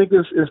 And I think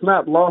it's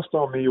not lost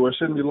on me, or it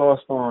shouldn't be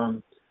lost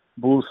on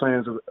Bulls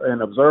fans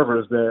and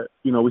observers, that,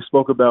 we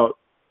spoke about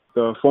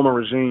the former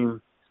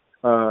regime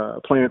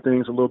playing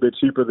things a little bit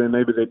cheaper than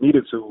maybe they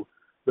needed to.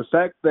 The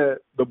fact that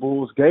the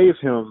Bulls gave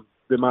him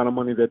the amount of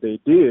money that they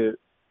did,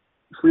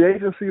 free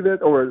agents see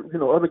that, or,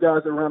 other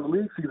guys around the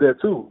league see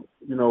that too.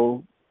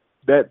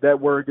 That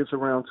word gets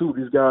around too.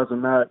 These guys are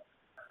not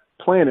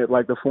playing it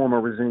like the former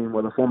regime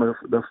or the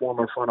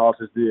former front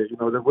office did.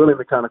 They're willing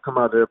to kind of come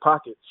out of their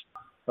pockets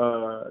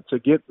to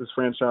get this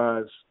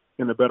franchise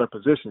in a better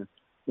position,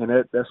 and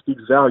that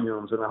speaks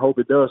volumes. And I hope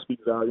it does speak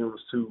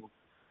volumes to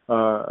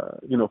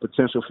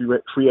potential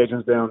free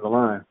agents down the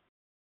line.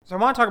 So I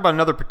want to talk about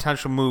another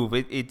potential move.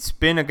 It's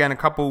been, again, a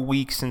couple of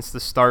weeks since the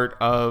start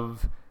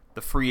of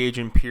the free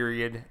agent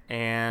period,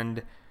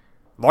 and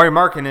Lauri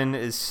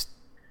Markkanen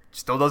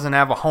still doesn't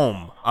have a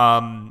home.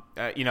 I'm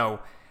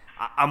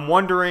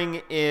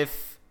wondering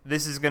if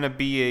this is going to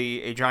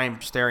be a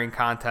giant staring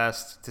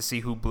contest to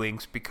see who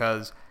blinks,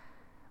 because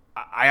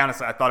I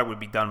honestly thought it would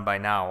be done by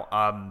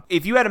now.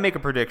 If you had to make a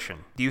prediction,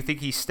 do you think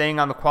he's staying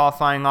on the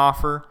qualifying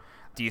offer?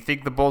 Do you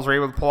think the Bulls are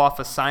able to pull off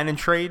a sign and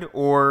trade,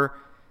 or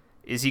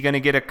is he going to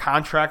get a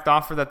contract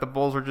offer that the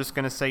Bulls are just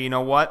going to say, you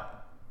know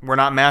what, we're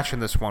not matching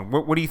this one?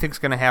 What do you think is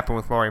going to happen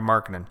with Lauri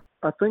Markkanen?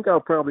 I think I'll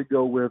probably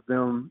go with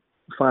them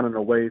finding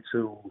a way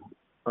to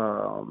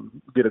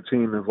get a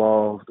team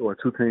involved, or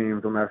two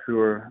teams. I'm not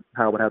sure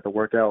how it would have to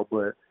work out,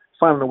 but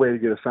finding a way to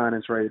get a sign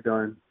and trade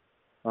done.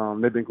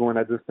 They've been going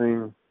at this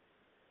thing,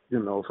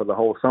 for the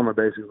whole summer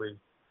basically.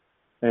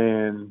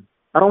 And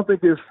I don't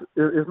think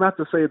it's not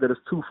to say that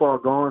it's too far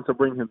gone to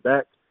bring him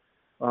back.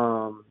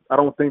 I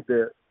don't think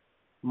that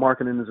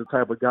Markkanen is the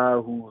type of guy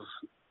who's,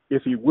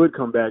 if he would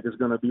come back, is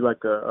going to be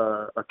like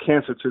a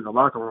cancer to the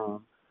locker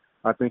room.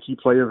 I think he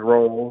played his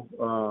role.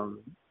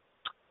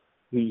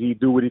 He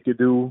do what he could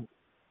do,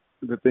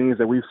 the things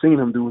that we've seen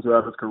him do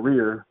throughout his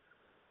career.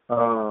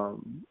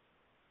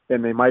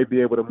 And they might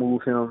be able to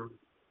move him,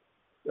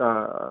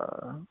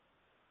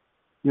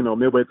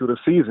 midway through the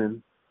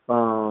season,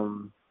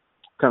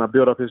 kind of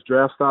build up his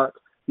draft stock,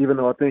 even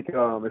though I think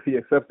if he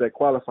accepts that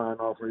qualifying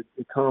offer,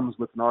 it comes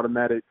with an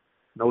automatic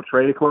no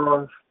trade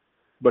clause.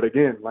 But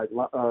again,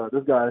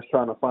 this guy is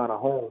trying to find a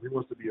home. He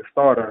wants to be a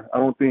starter. I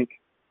don't think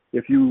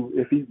if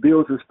he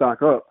builds his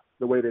stock up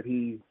the way that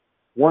he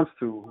wants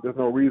to, there's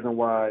no reason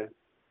why,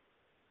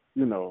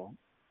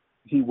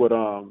 he would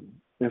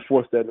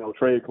enforce that no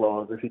trade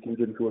clause if he can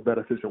get into a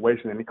better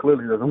situation. And he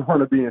clearly doesn't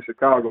want to be in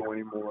Chicago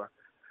anymore.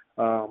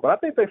 But I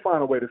think they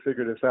find a way to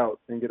figure this out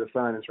and get a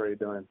sign and trade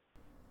done.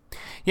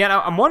 Yeah,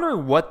 now I'm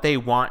wondering what they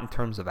want in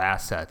terms of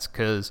assets,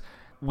 because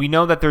we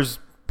know that there's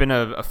been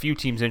a few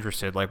teams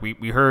interested. Like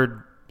we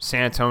heard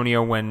San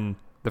Antonio when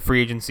the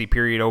free agency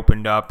period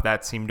opened up.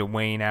 That seemed to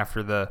wane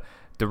after the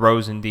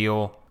DeRozan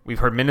deal. We've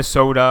heard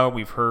Minnesota.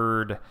 We've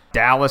heard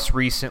Dallas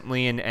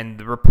recently. And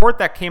the report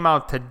that came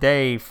out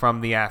today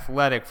from The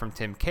Athletic, from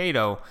Tim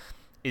Cato,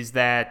 is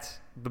that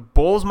the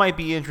Bulls might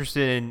be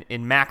interested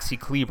in Maxi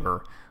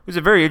Kleber, who's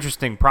a very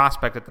interesting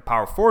prospect at the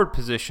power forward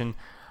position.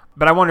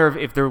 But I wonder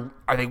if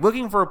are they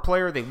looking for a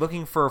player? Are they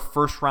looking for a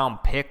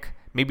first-round pick,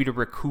 maybe to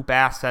recoup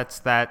assets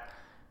that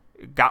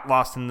got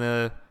lost in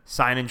the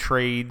sign and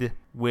trade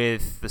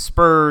with the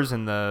Spurs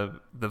and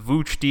the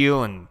Vooch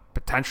deal and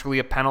potentially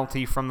a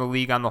penalty from the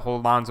league on the whole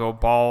Lonzo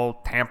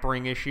Ball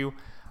tampering issue?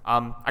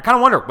 I kind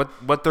of wonder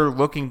what they're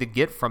looking to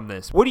get from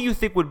this. What do you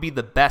think would be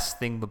the best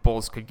thing the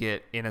Bulls could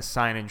get in a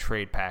sign and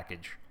trade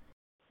package?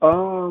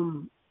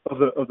 Of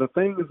the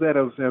things that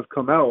have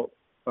come out,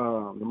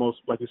 the most,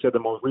 like you said, the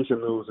most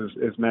recent news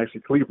is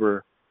Maxi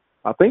Kleber.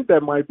 I think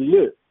that might be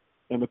it.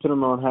 And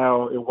depending on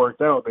how it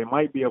worked out, they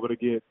might be able to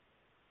get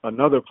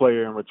another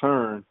player in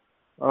return.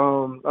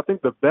 I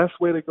think the best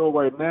way to go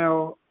right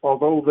now,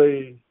 although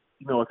they,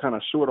 are kind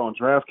of short on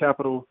draft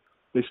capital,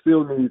 they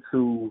still need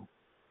to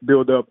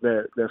build up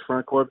that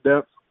front court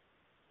depth.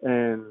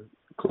 And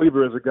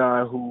Kleber is a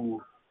guy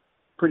who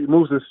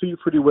moves his feet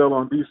pretty well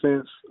on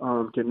defense,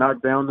 can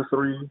knock down the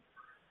three.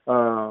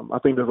 I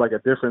think there was a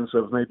difference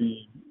of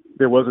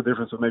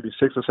maybe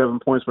 6 or 7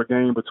 points per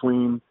game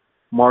between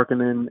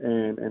Markkanen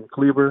and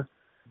Kleber.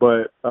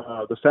 But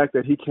the fact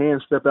that he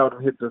can step out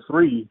and hit the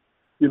three,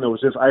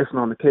 is just icing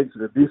on the cake to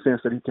the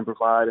defense that he can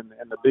provide and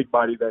the big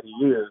body that he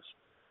is.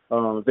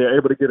 If they're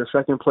able to get a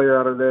second player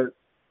out of that,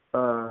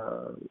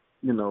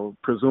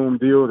 presumed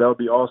deal, that would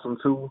be awesome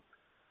too.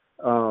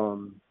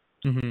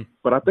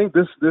 But I think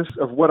this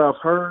of what I've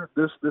heard,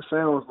 this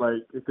sounds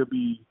like it could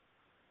be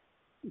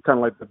kind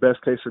of like the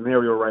best case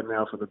scenario right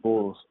now for the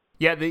Bulls.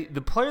 Yeah,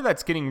 the player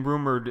that's getting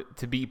rumored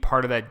to be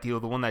part of that deal,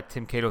 the one that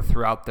Tim Cato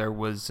threw out there,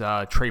 was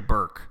Trey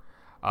Burke.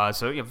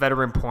 So a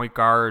veteran point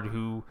guard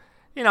who,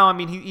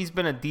 he's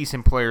been a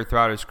decent player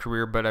throughout his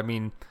career, but I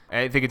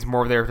think it's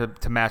more there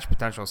to match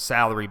potential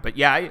salary. But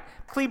yeah,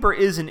 Kleber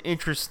is an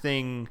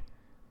interesting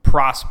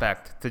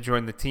prospect to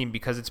join the team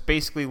because it's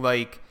basically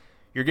like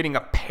you're getting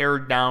a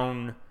pared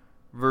down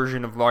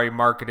version of Lauri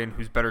Markkanen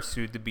who's better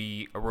suited to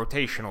be a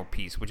rotational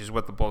piece, which is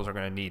what the Bulls are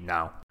going to need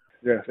now.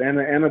 Yes,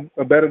 and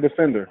a better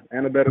defender,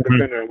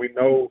 defender. And we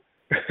know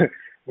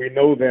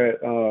that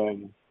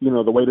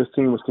the way this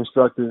team was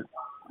constructed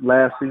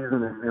last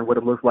season and what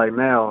it looks like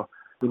now,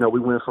 we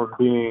went from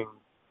being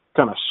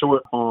kind of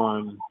short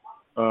on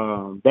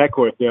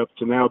backcourt depth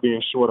to now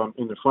being short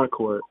in the front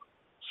court.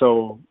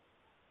 So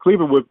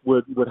Cleveland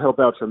would help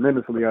out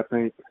tremendously, I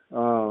think,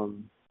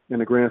 in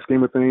the grand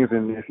scheme of things.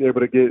 And if you're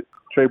able to get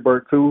Trey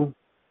Burke too,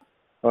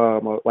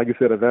 like you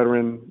said, a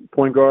veteran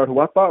point guard who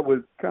I thought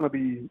would kind of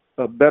be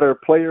a better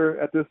player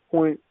at this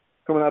point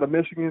coming out of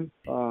Michigan.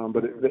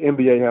 But the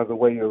NBA has a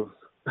way of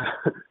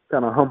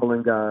kind of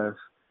humbling guys.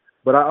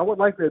 But I would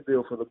like that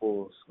deal for the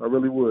Bulls. I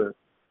really would.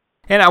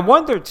 And I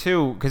wonder,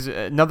 too, because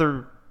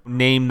another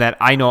name that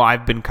I know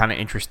I've been kind of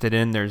interested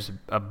in, there's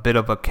a bit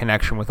of a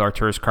connection with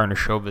Arturas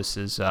Karnisovas,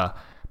 is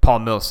Paul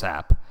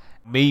Millsap.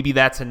 Maybe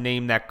that's a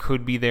name that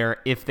could be there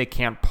if they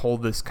can't pull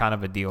this kind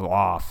of a deal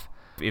off.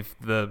 If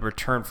the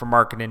return for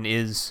Markkanen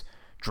is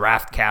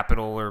draft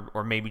capital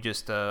or maybe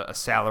just a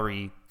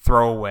salary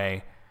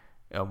throwaway,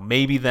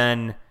 maybe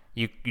then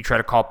you try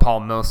to call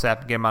Paul Millsap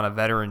and get him on a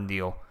veteran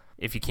deal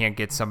if you can't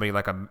get somebody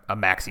like a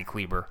Maxi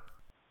Kleber.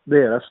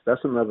 Yeah,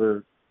 that's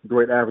another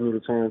great avenue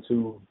to turn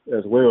to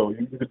as well.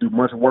 You could do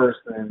much worse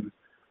than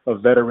a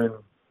veteran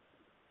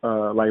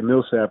like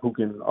Millsap who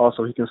can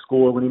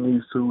score when he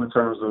needs to in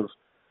terms of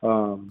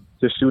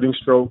his shooting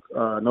stroke,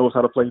 knows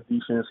how to play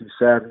defense. He's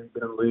savvy,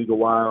 been in the league a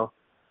while.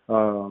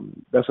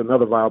 That's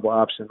another viable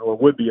option, or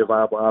would be a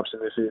viable option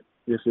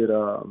if it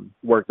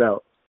worked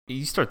out.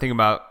 You start thinking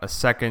about a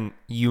second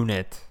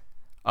unit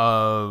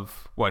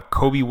of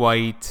Kobe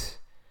White,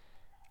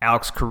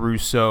 Alex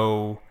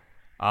Caruso,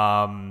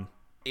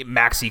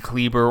 Maxi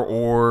Kleber,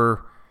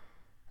 or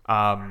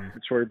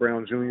Troy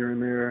Brown Jr. in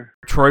there.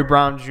 Troy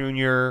Brown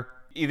Jr.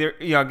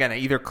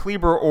 Either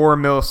Kleber or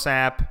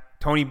Millsap,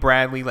 Tony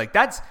Bradley. Like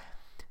that's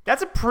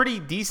a pretty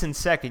decent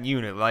second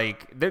unit.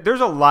 Like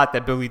there's a lot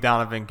that Billy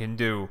Donovan can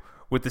do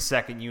with the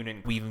second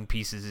unit, weaving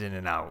pieces in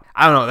and out.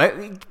 I don't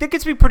know. That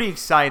gets me pretty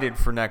excited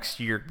for next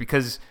year,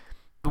 because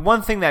the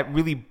one thing that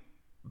really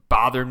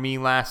bothered me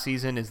last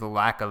season is the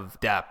lack of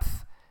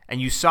depth. And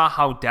you saw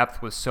how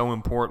depth was so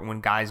important when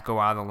guys go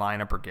out of the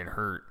lineup or get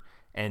hurt.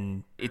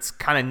 And it's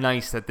kind of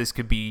nice that this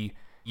could be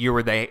a year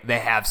where they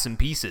have some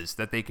pieces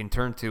that they can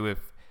turn to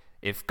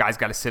if guys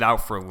got to sit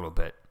out for a little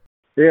bit.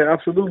 Yeah,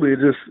 absolutely. It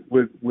just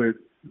would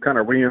kind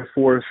of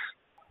reinforce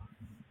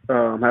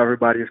how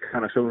everybody is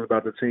kind of feeling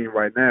about the team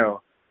right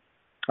now.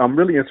 I'm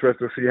really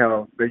interested to see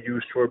how they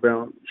use Troy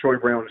Brown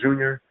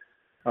Jr.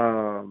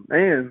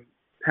 And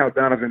how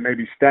Donovan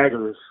maybe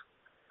staggers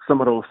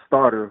some of those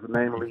starters,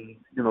 namely,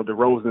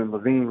 DeRozan and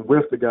Levine,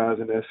 with the guys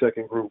in that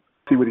second group.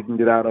 See what he can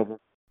get out of them.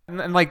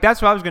 And like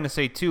that's what I was going to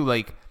say too.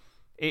 Like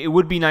it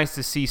would be nice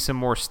to see some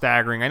more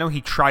staggering. I know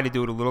he tried to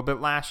do it a little bit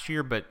last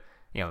year, but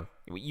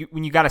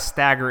when you got to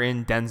stagger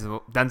in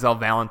Denzel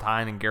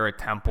Valentine and Garrett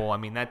Temple, I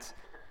mean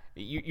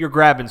you're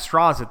grabbing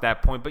straws at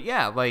that point. But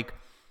yeah, like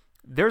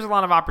there's a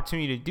lot of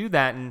opportunity to do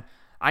that, and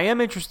I am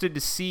interested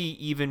to see,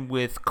 even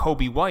with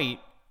Coby White,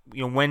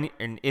 when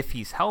and if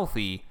he's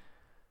healthy.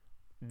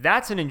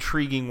 That's an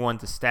intriguing one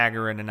to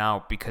stagger in and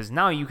out, because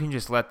now you can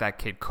just let that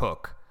kid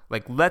cook.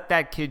 Like, let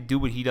that kid do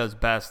what he does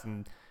best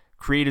and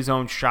create his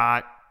own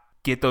shot,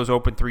 get those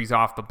open threes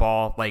off the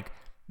ball. Like,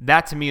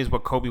 that to me is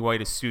what Coby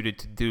White is suited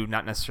to do,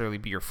 not necessarily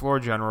be your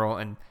floor general.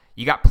 And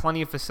you got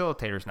plenty of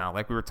facilitators now,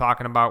 like we were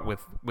talking about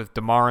with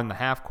DeMar in the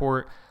half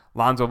court,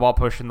 Lonzo Ball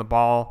pushing the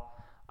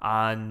ball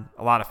on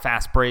a lot of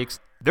fast breaks.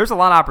 There's a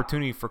lot of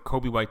opportunity for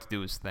Coby White to do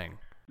his thing.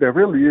 There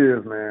really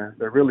is, man.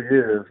 There really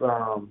is.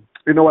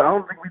 You know what? I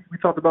don't think we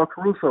talked about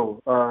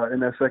Caruso in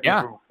that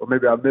second group, or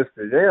maybe I missed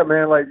it. Yeah,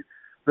 man. Like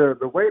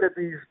the way that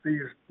these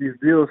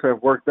deals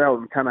have worked out,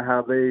 and kind of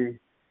how they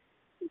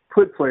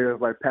put players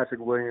like Patrick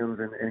Williams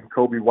and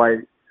Coby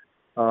White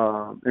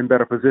in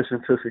better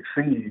position to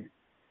succeed,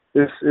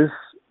 it's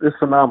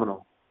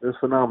phenomenal. It's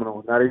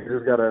phenomenal. Now they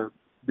just gotta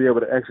be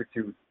able to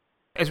execute.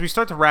 As we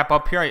start to wrap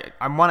up here,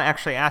 I want to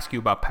actually ask you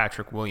about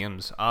Patrick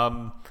Williams.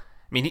 I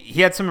mean,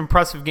 he had some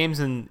impressive games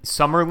in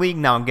Summer League.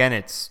 Now, again,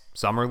 it's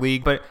Summer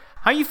League. But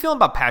how are you feeling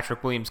about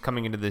Patrick Williams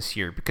coming into this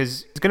year?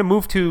 Because he's going to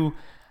move to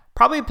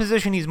probably a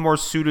position he's more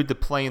suited to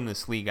play in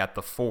this league at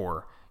the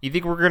 4. You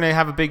think we're going to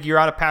have a big year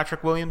out of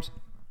Patrick Williams?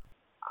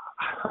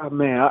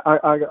 Man,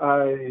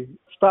 I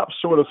stopped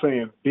short of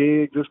saying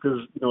big, just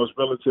because it's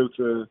relative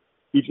to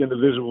each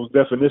individual's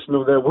definition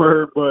of that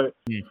word. But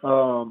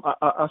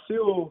I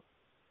feel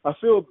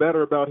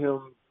better about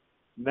him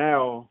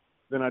now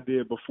than I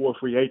did before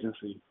free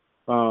agency.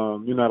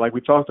 Like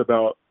we talked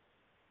about,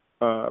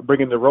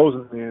 bringing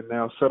DeRozan in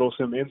now settles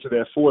him into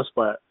that 4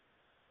 spot,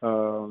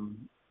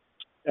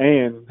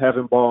 and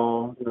having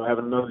Ball,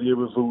 having another year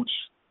with Vooch,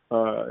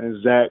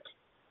 and Zach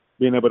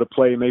being able to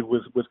play maybe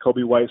with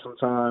Coby White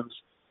sometimes.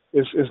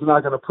 It's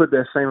not going to put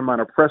that same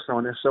amount of pressure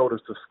on his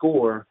shoulders to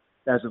score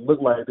as it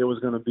looked like there was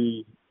going to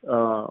be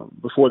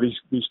before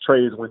these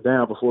trades went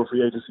down, before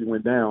free agency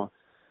went down.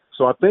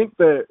 So I think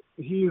that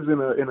he's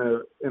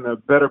in a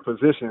better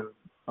position,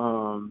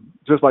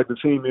 just like the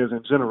team is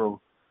in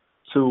general,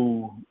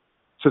 to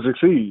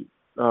succeed,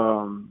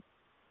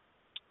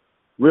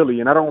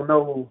 really. And I don't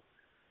know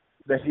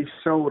that he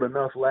showed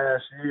enough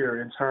last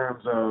year in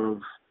terms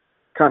of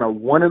kind of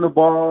wanting the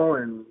ball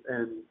and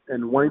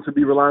wanting to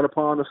be relied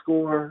upon to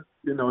score.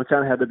 It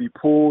kind of had to be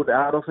pulled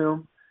out of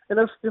him, and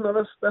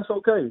that's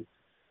okay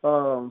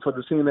for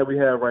the team that we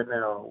have right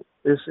now.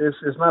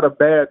 It's not a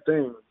bad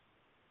thing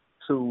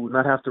to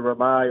not have to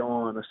rely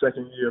on a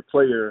second-year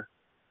player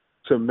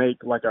to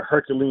make like a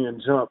Herculean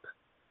jump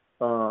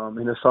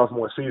in his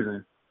sophomore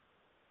season.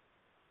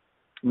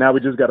 Now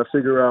we just got to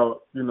figure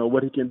out,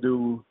 what he can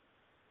do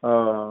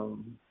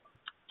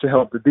to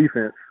help the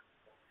defense.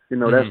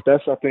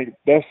 I think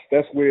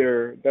that's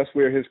where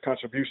his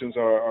contributions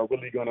are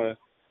really gonna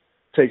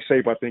take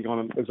shape. I think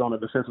on the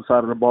defensive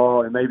side of the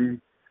ball, and maybe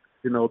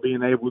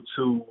being able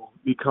to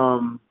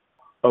become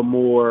a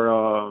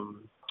more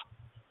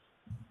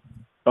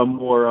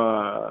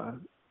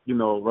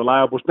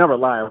reliable, not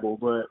reliable,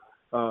 but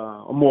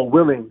a more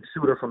willing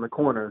shooter from the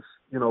corners.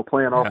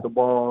 Playing off the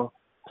ball,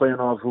 playing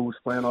off Vooch,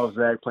 playing off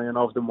Zach, playing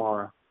off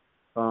DeMar.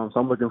 So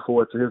I'm looking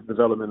forward to his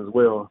development as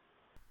well.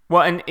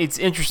 Well, and it's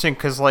interesting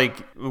because,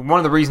 like, one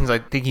of the reasons I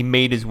think he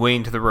made his way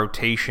into the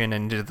rotation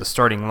and into the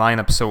starting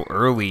lineup so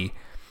early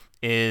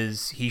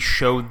is he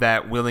showed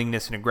that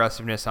willingness and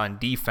aggressiveness on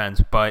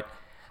defense. But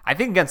I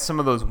think against some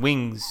of those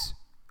wings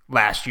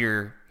last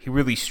year, he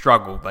really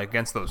struggled, like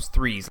against those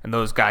threes and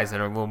those guys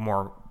that are a little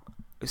more,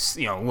 a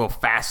little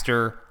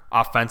faster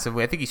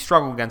offensively. I think he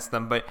struggled against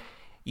them. But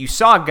you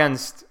saw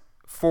against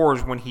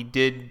 4s when he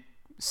did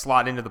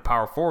slot into the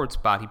power forward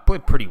spot, he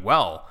played pretty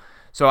well.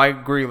 So I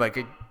agree, like,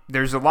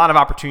 there's a lot of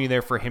opportunity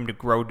there for him to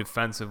grow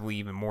defensively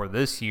even more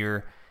this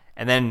year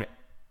and then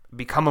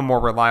become a more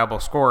reliable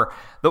scorer.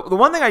 The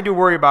one thing I do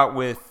worry about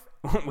with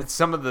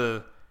some of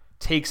the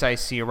takes I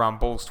see around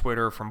Bulls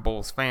Twitter from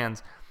Bulls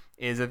fans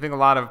is I think a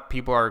lot of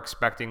people are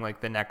expecting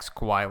like the next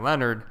Kawhi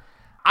Leonard.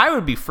 I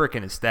would be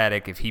freaking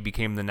ecstatic if he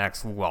became the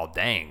next Luol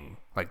Deng.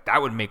 Like,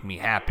 that would make me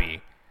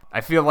happy. I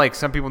feel like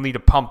some people need to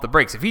pump the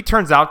brakes. If he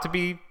turns out to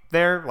be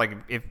there, like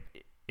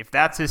if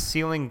that's his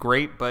ceiling,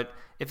 great. But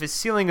if his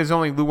ceiling is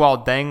only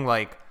Luol Deng,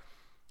 like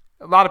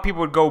a lot of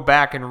people would go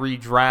back and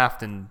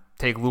redraft and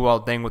take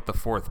Luol Deng with the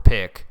 4th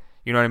pick.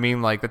 You know what I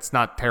mean? Like, that's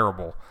not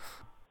terrible.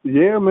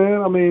 Yeah,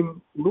 man. I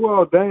mean,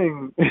 Luol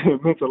Deng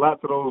meant a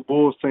lot to those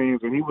Bulls teams,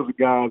 and he was a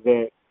guy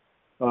that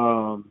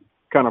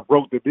kind of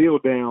broke the deal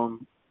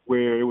down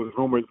where it was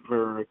rumored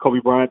for Kobe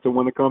Bryant to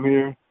want to come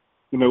here.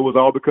 You know, it was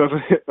all because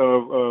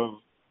of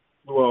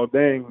Luol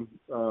Deng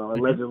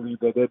allegedly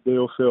that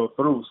deal fell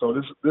through. So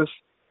this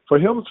for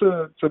him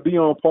to be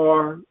on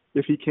par,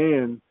 if he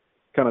can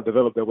kind of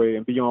develop that way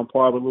and be on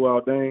par with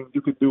Luol Deng,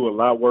 you could do a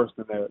lot worse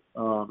than that.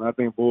 I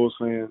think Bulls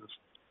fans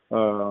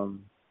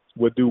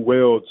would do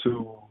well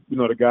to, you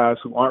know, the guys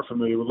who aren't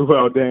familiar with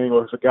Luol Deng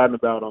or have forgotten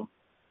about him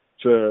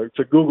to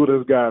Google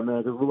this guy,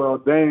 man, because Luol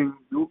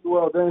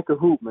Deng could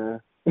hoop,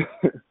 man.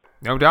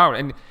 No doubt.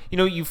 And, you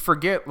know, you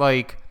forget,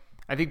 like,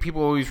 I think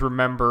people always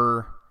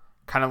remember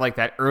kind of like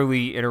that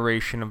early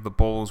iteration of the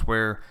Bulls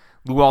where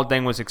Luol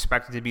Deng was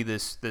expected to be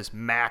this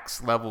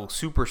max level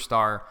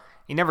superstar.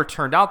 He never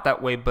turned out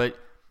that way, but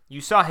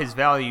you saw his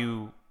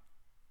value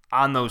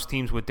on those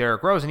teams with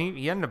Derrick Rose, and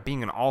he ended up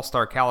being an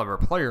all-star caliber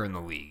player in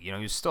the league. You know,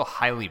 he was still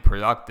highly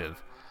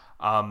productive.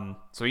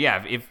 So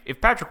yeah,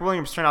 if Patrick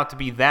Williams turned out to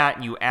be that,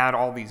 and you add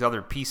all these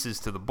other pieces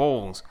to the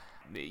Bulls,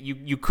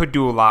 you could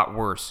do a lot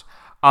worse.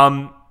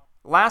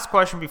 Last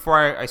question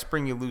before I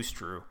spring you loose,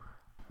 Drew.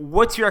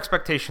 What's your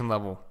expectation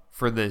level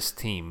for this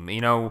team?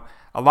 You know,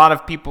 a lot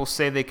of people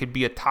say they could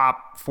be a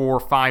top 4 or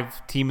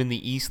 5 team in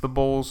the East, the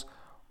Bulls,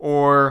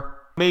 or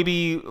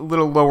maybe a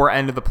little lower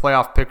end of the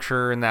playoff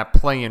picture in that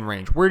play-in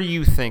range. Where do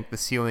you think the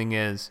ceiling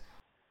is?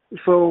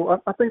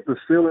 So I think the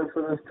ceiling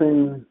for this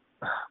team,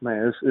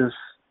 man,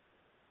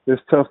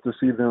 it's tough to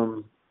see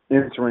them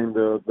entering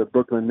the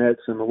Brooklyn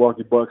Nets and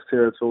Milwaukee Bucks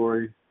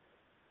territory.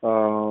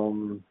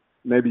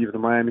 Maybe even the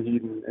Miami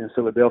Heat and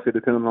Philadelphia,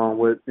 depending on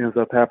what ends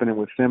up happening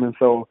with Simmons.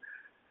 So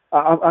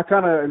I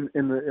kind of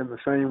in the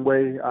same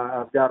way.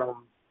 I've got them,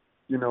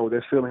 you know,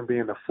 their ceiling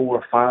being the 4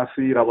 or 5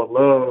 seed. I would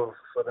love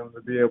for them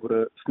to be able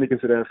to sneak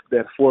into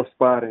that 4th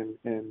spot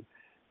and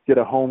get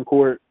a home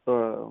court,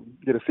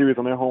 get a series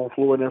on their home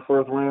floor in their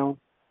first round,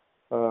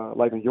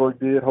 like New York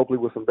did, hopefully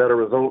with some better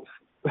results.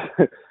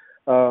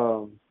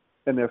 And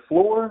their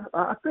floor,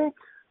 I think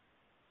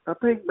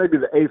maybe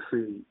the 8th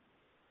seed.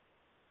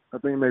 I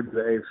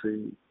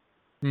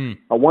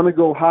want to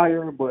go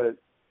higher, but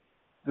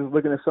just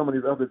looking at some of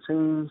these other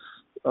teams,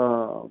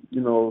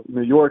 you know,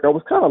 New York, I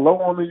was kind of low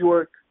on New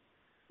York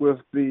with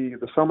the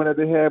summer that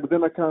they had, but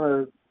then I kind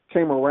of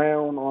came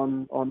around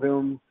on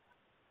them,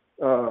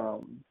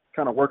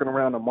 kind of working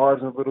around the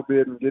margins a little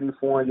bit and getting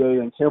Fournier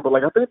and Kemba.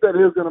 Like, I think that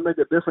is going to make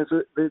a difference.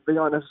 They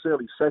aren't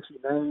necessarily sexy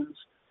names,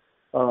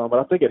 but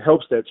I think it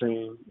helps that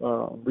team.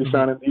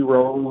 Re-signing D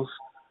Rose.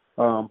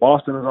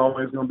 Boston is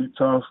always going to be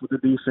tough with the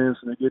defense,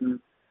 and they're getting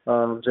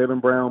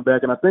Jaylen Brown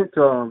back. And I think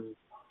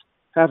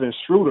having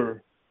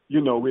Schroeder,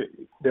 you know,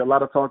 there's a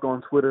lot of talk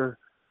on Twitter,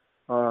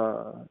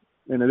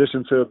 in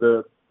addition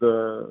to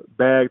the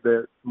bag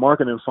that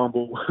Markkanen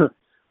fumbled,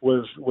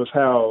 was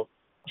how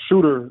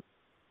Schroeder,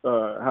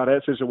 how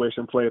that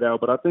situation played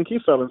out. But I think he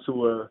fell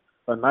into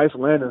a nice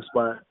landing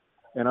spot,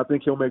 and I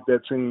think he'll make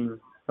that team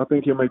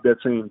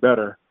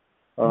better.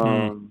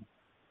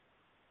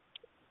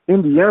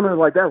 Indiana,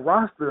 like that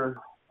roster,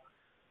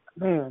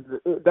 man,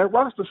 that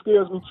roster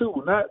scares me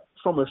too. Not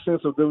from a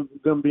sense of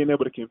them being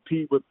able to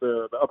compete with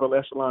the upper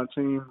echelon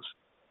teams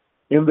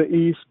in the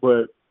East,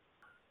 but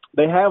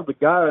they have the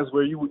guys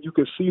where you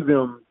could see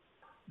them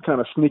kind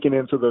of sneaking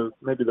into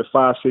maybe the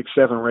 5, 6,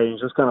 7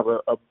 range. It's kind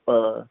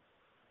of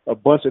a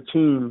bunch of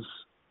teams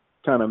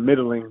kind of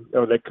middling,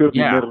 or that could be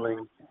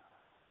middling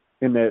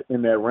in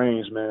that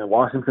range, man.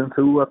 Washington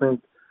too, I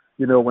think.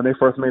 You know, when they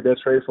first made that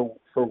trade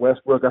for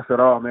Westbrook, I said,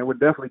 "Oh man, we're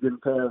definitely getting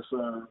past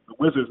the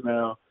Wizards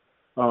now."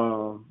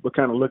 But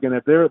kind of looking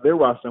at their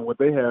roster and what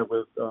they have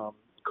with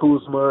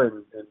Kuzma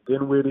and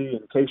Dinwiddie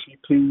and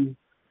KCP,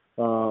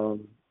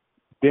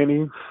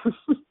 Denny.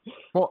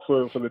 Well,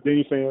 for the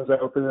Denny fans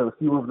out there, a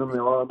few of them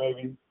there are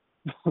maybe.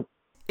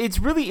 It's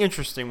really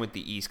interesting with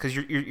the East because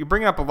you're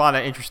bringing up a lot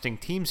of interesting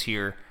teams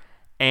here,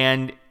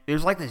 and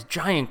there's like this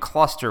giant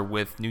cluster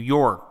with New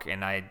York,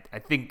 and I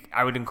think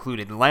I would include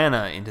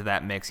Atlanta into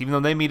that mix. Even though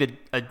they made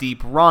a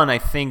deep run, I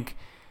think,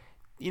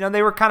 you know,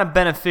 they were kind of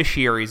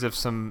beneficiaries of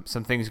some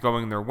things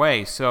going their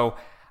way. So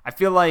I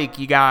feel like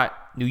you got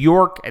New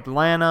York,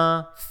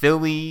 Atlanta,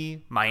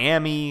 Philly,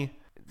 Miami,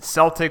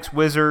 Celtics,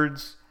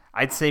 Wizards.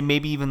 I'd say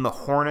maybe even the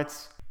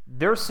Hornets.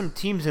 There's some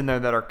teams in there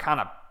that are kind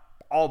of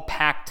all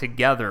packed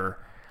together.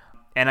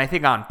 And I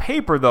think on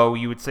paper, though,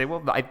 you would say,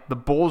 well, the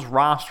Bulls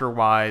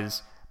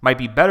roster-wise might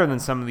be better than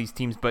some of these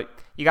teams, but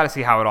you got to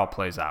see how it all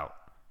plays out.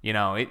 You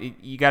know,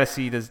 you got to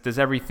see does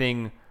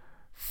everything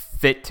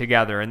fit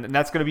together, and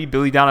that's going to be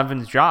Billy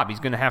Donovan's job. He's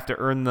going to have to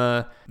earn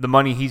the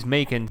money he's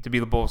making to be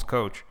the Bulls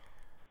coach.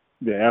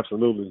 Yeah,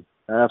 absolutely.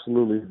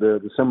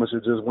 The temperature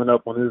just went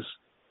up on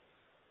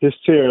his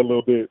chair a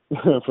little bit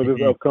for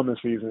this upcoming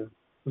season,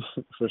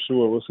 for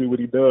sure. We'll see what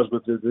he does,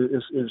 but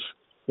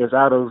it's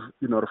out of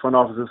the front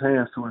office's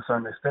hands to a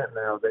certain extent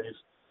now.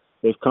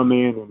 They've come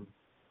in and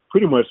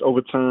pretty much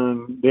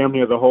overturned damn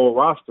near the whole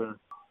roster.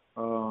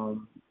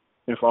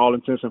 And for all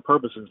intents and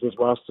purposes, this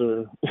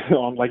roster,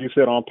 like you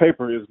said, on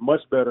paper is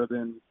much better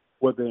than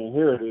what they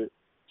inherited.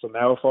 So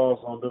now it falls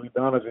on Billy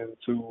Donovan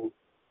to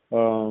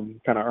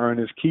kind of earn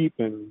his keep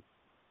and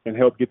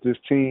help get this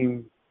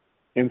team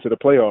into the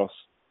playoffs.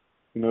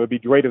 It'd be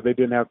great if they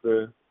didn't have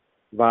to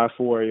vie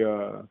for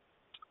a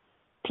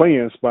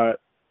play-in spot.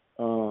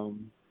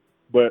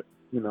 But,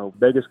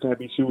 beggars can't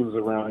be choosers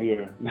around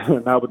here,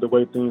 not with the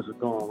way things are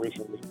going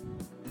recently.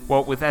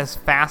 Well, with as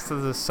fast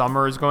as the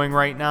summer is going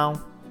right now,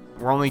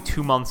 we're only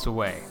 2 months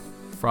away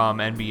from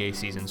NBA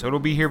season. So it'll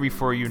be here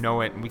before you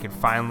know it, and we can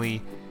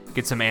finally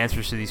get some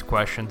answers to these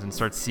questions and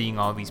start seeing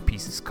all these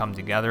pieces come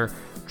together.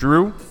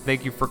 Drew,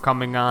 thank you for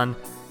coming on,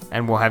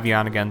 and we'll have you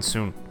on again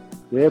soon.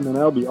 Yeah, man,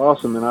 that'll be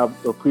awesome, and I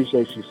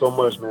appreciate you so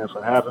much, man,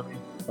 for having me.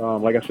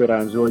 Like I said,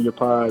 I enjoy your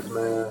pods,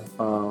 man.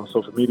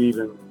 So for me to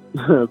even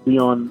be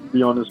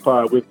on this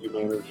pod with you,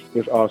 man,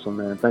 it's awesome,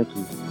 man. Thank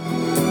you.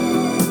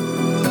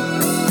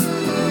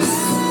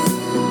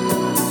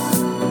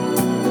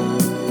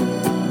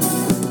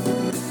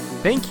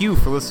 Thank you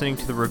for listening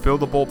to the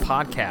Rebuild the Bowl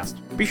podcast.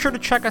 Be sure to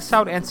check us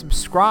out and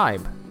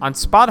subscribe on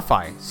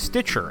Spotify,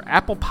 Stitcher,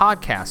 Apple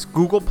Podcasts,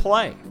 Google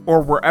Play,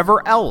 or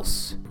wherever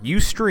else you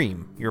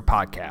stream your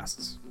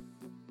podcasts.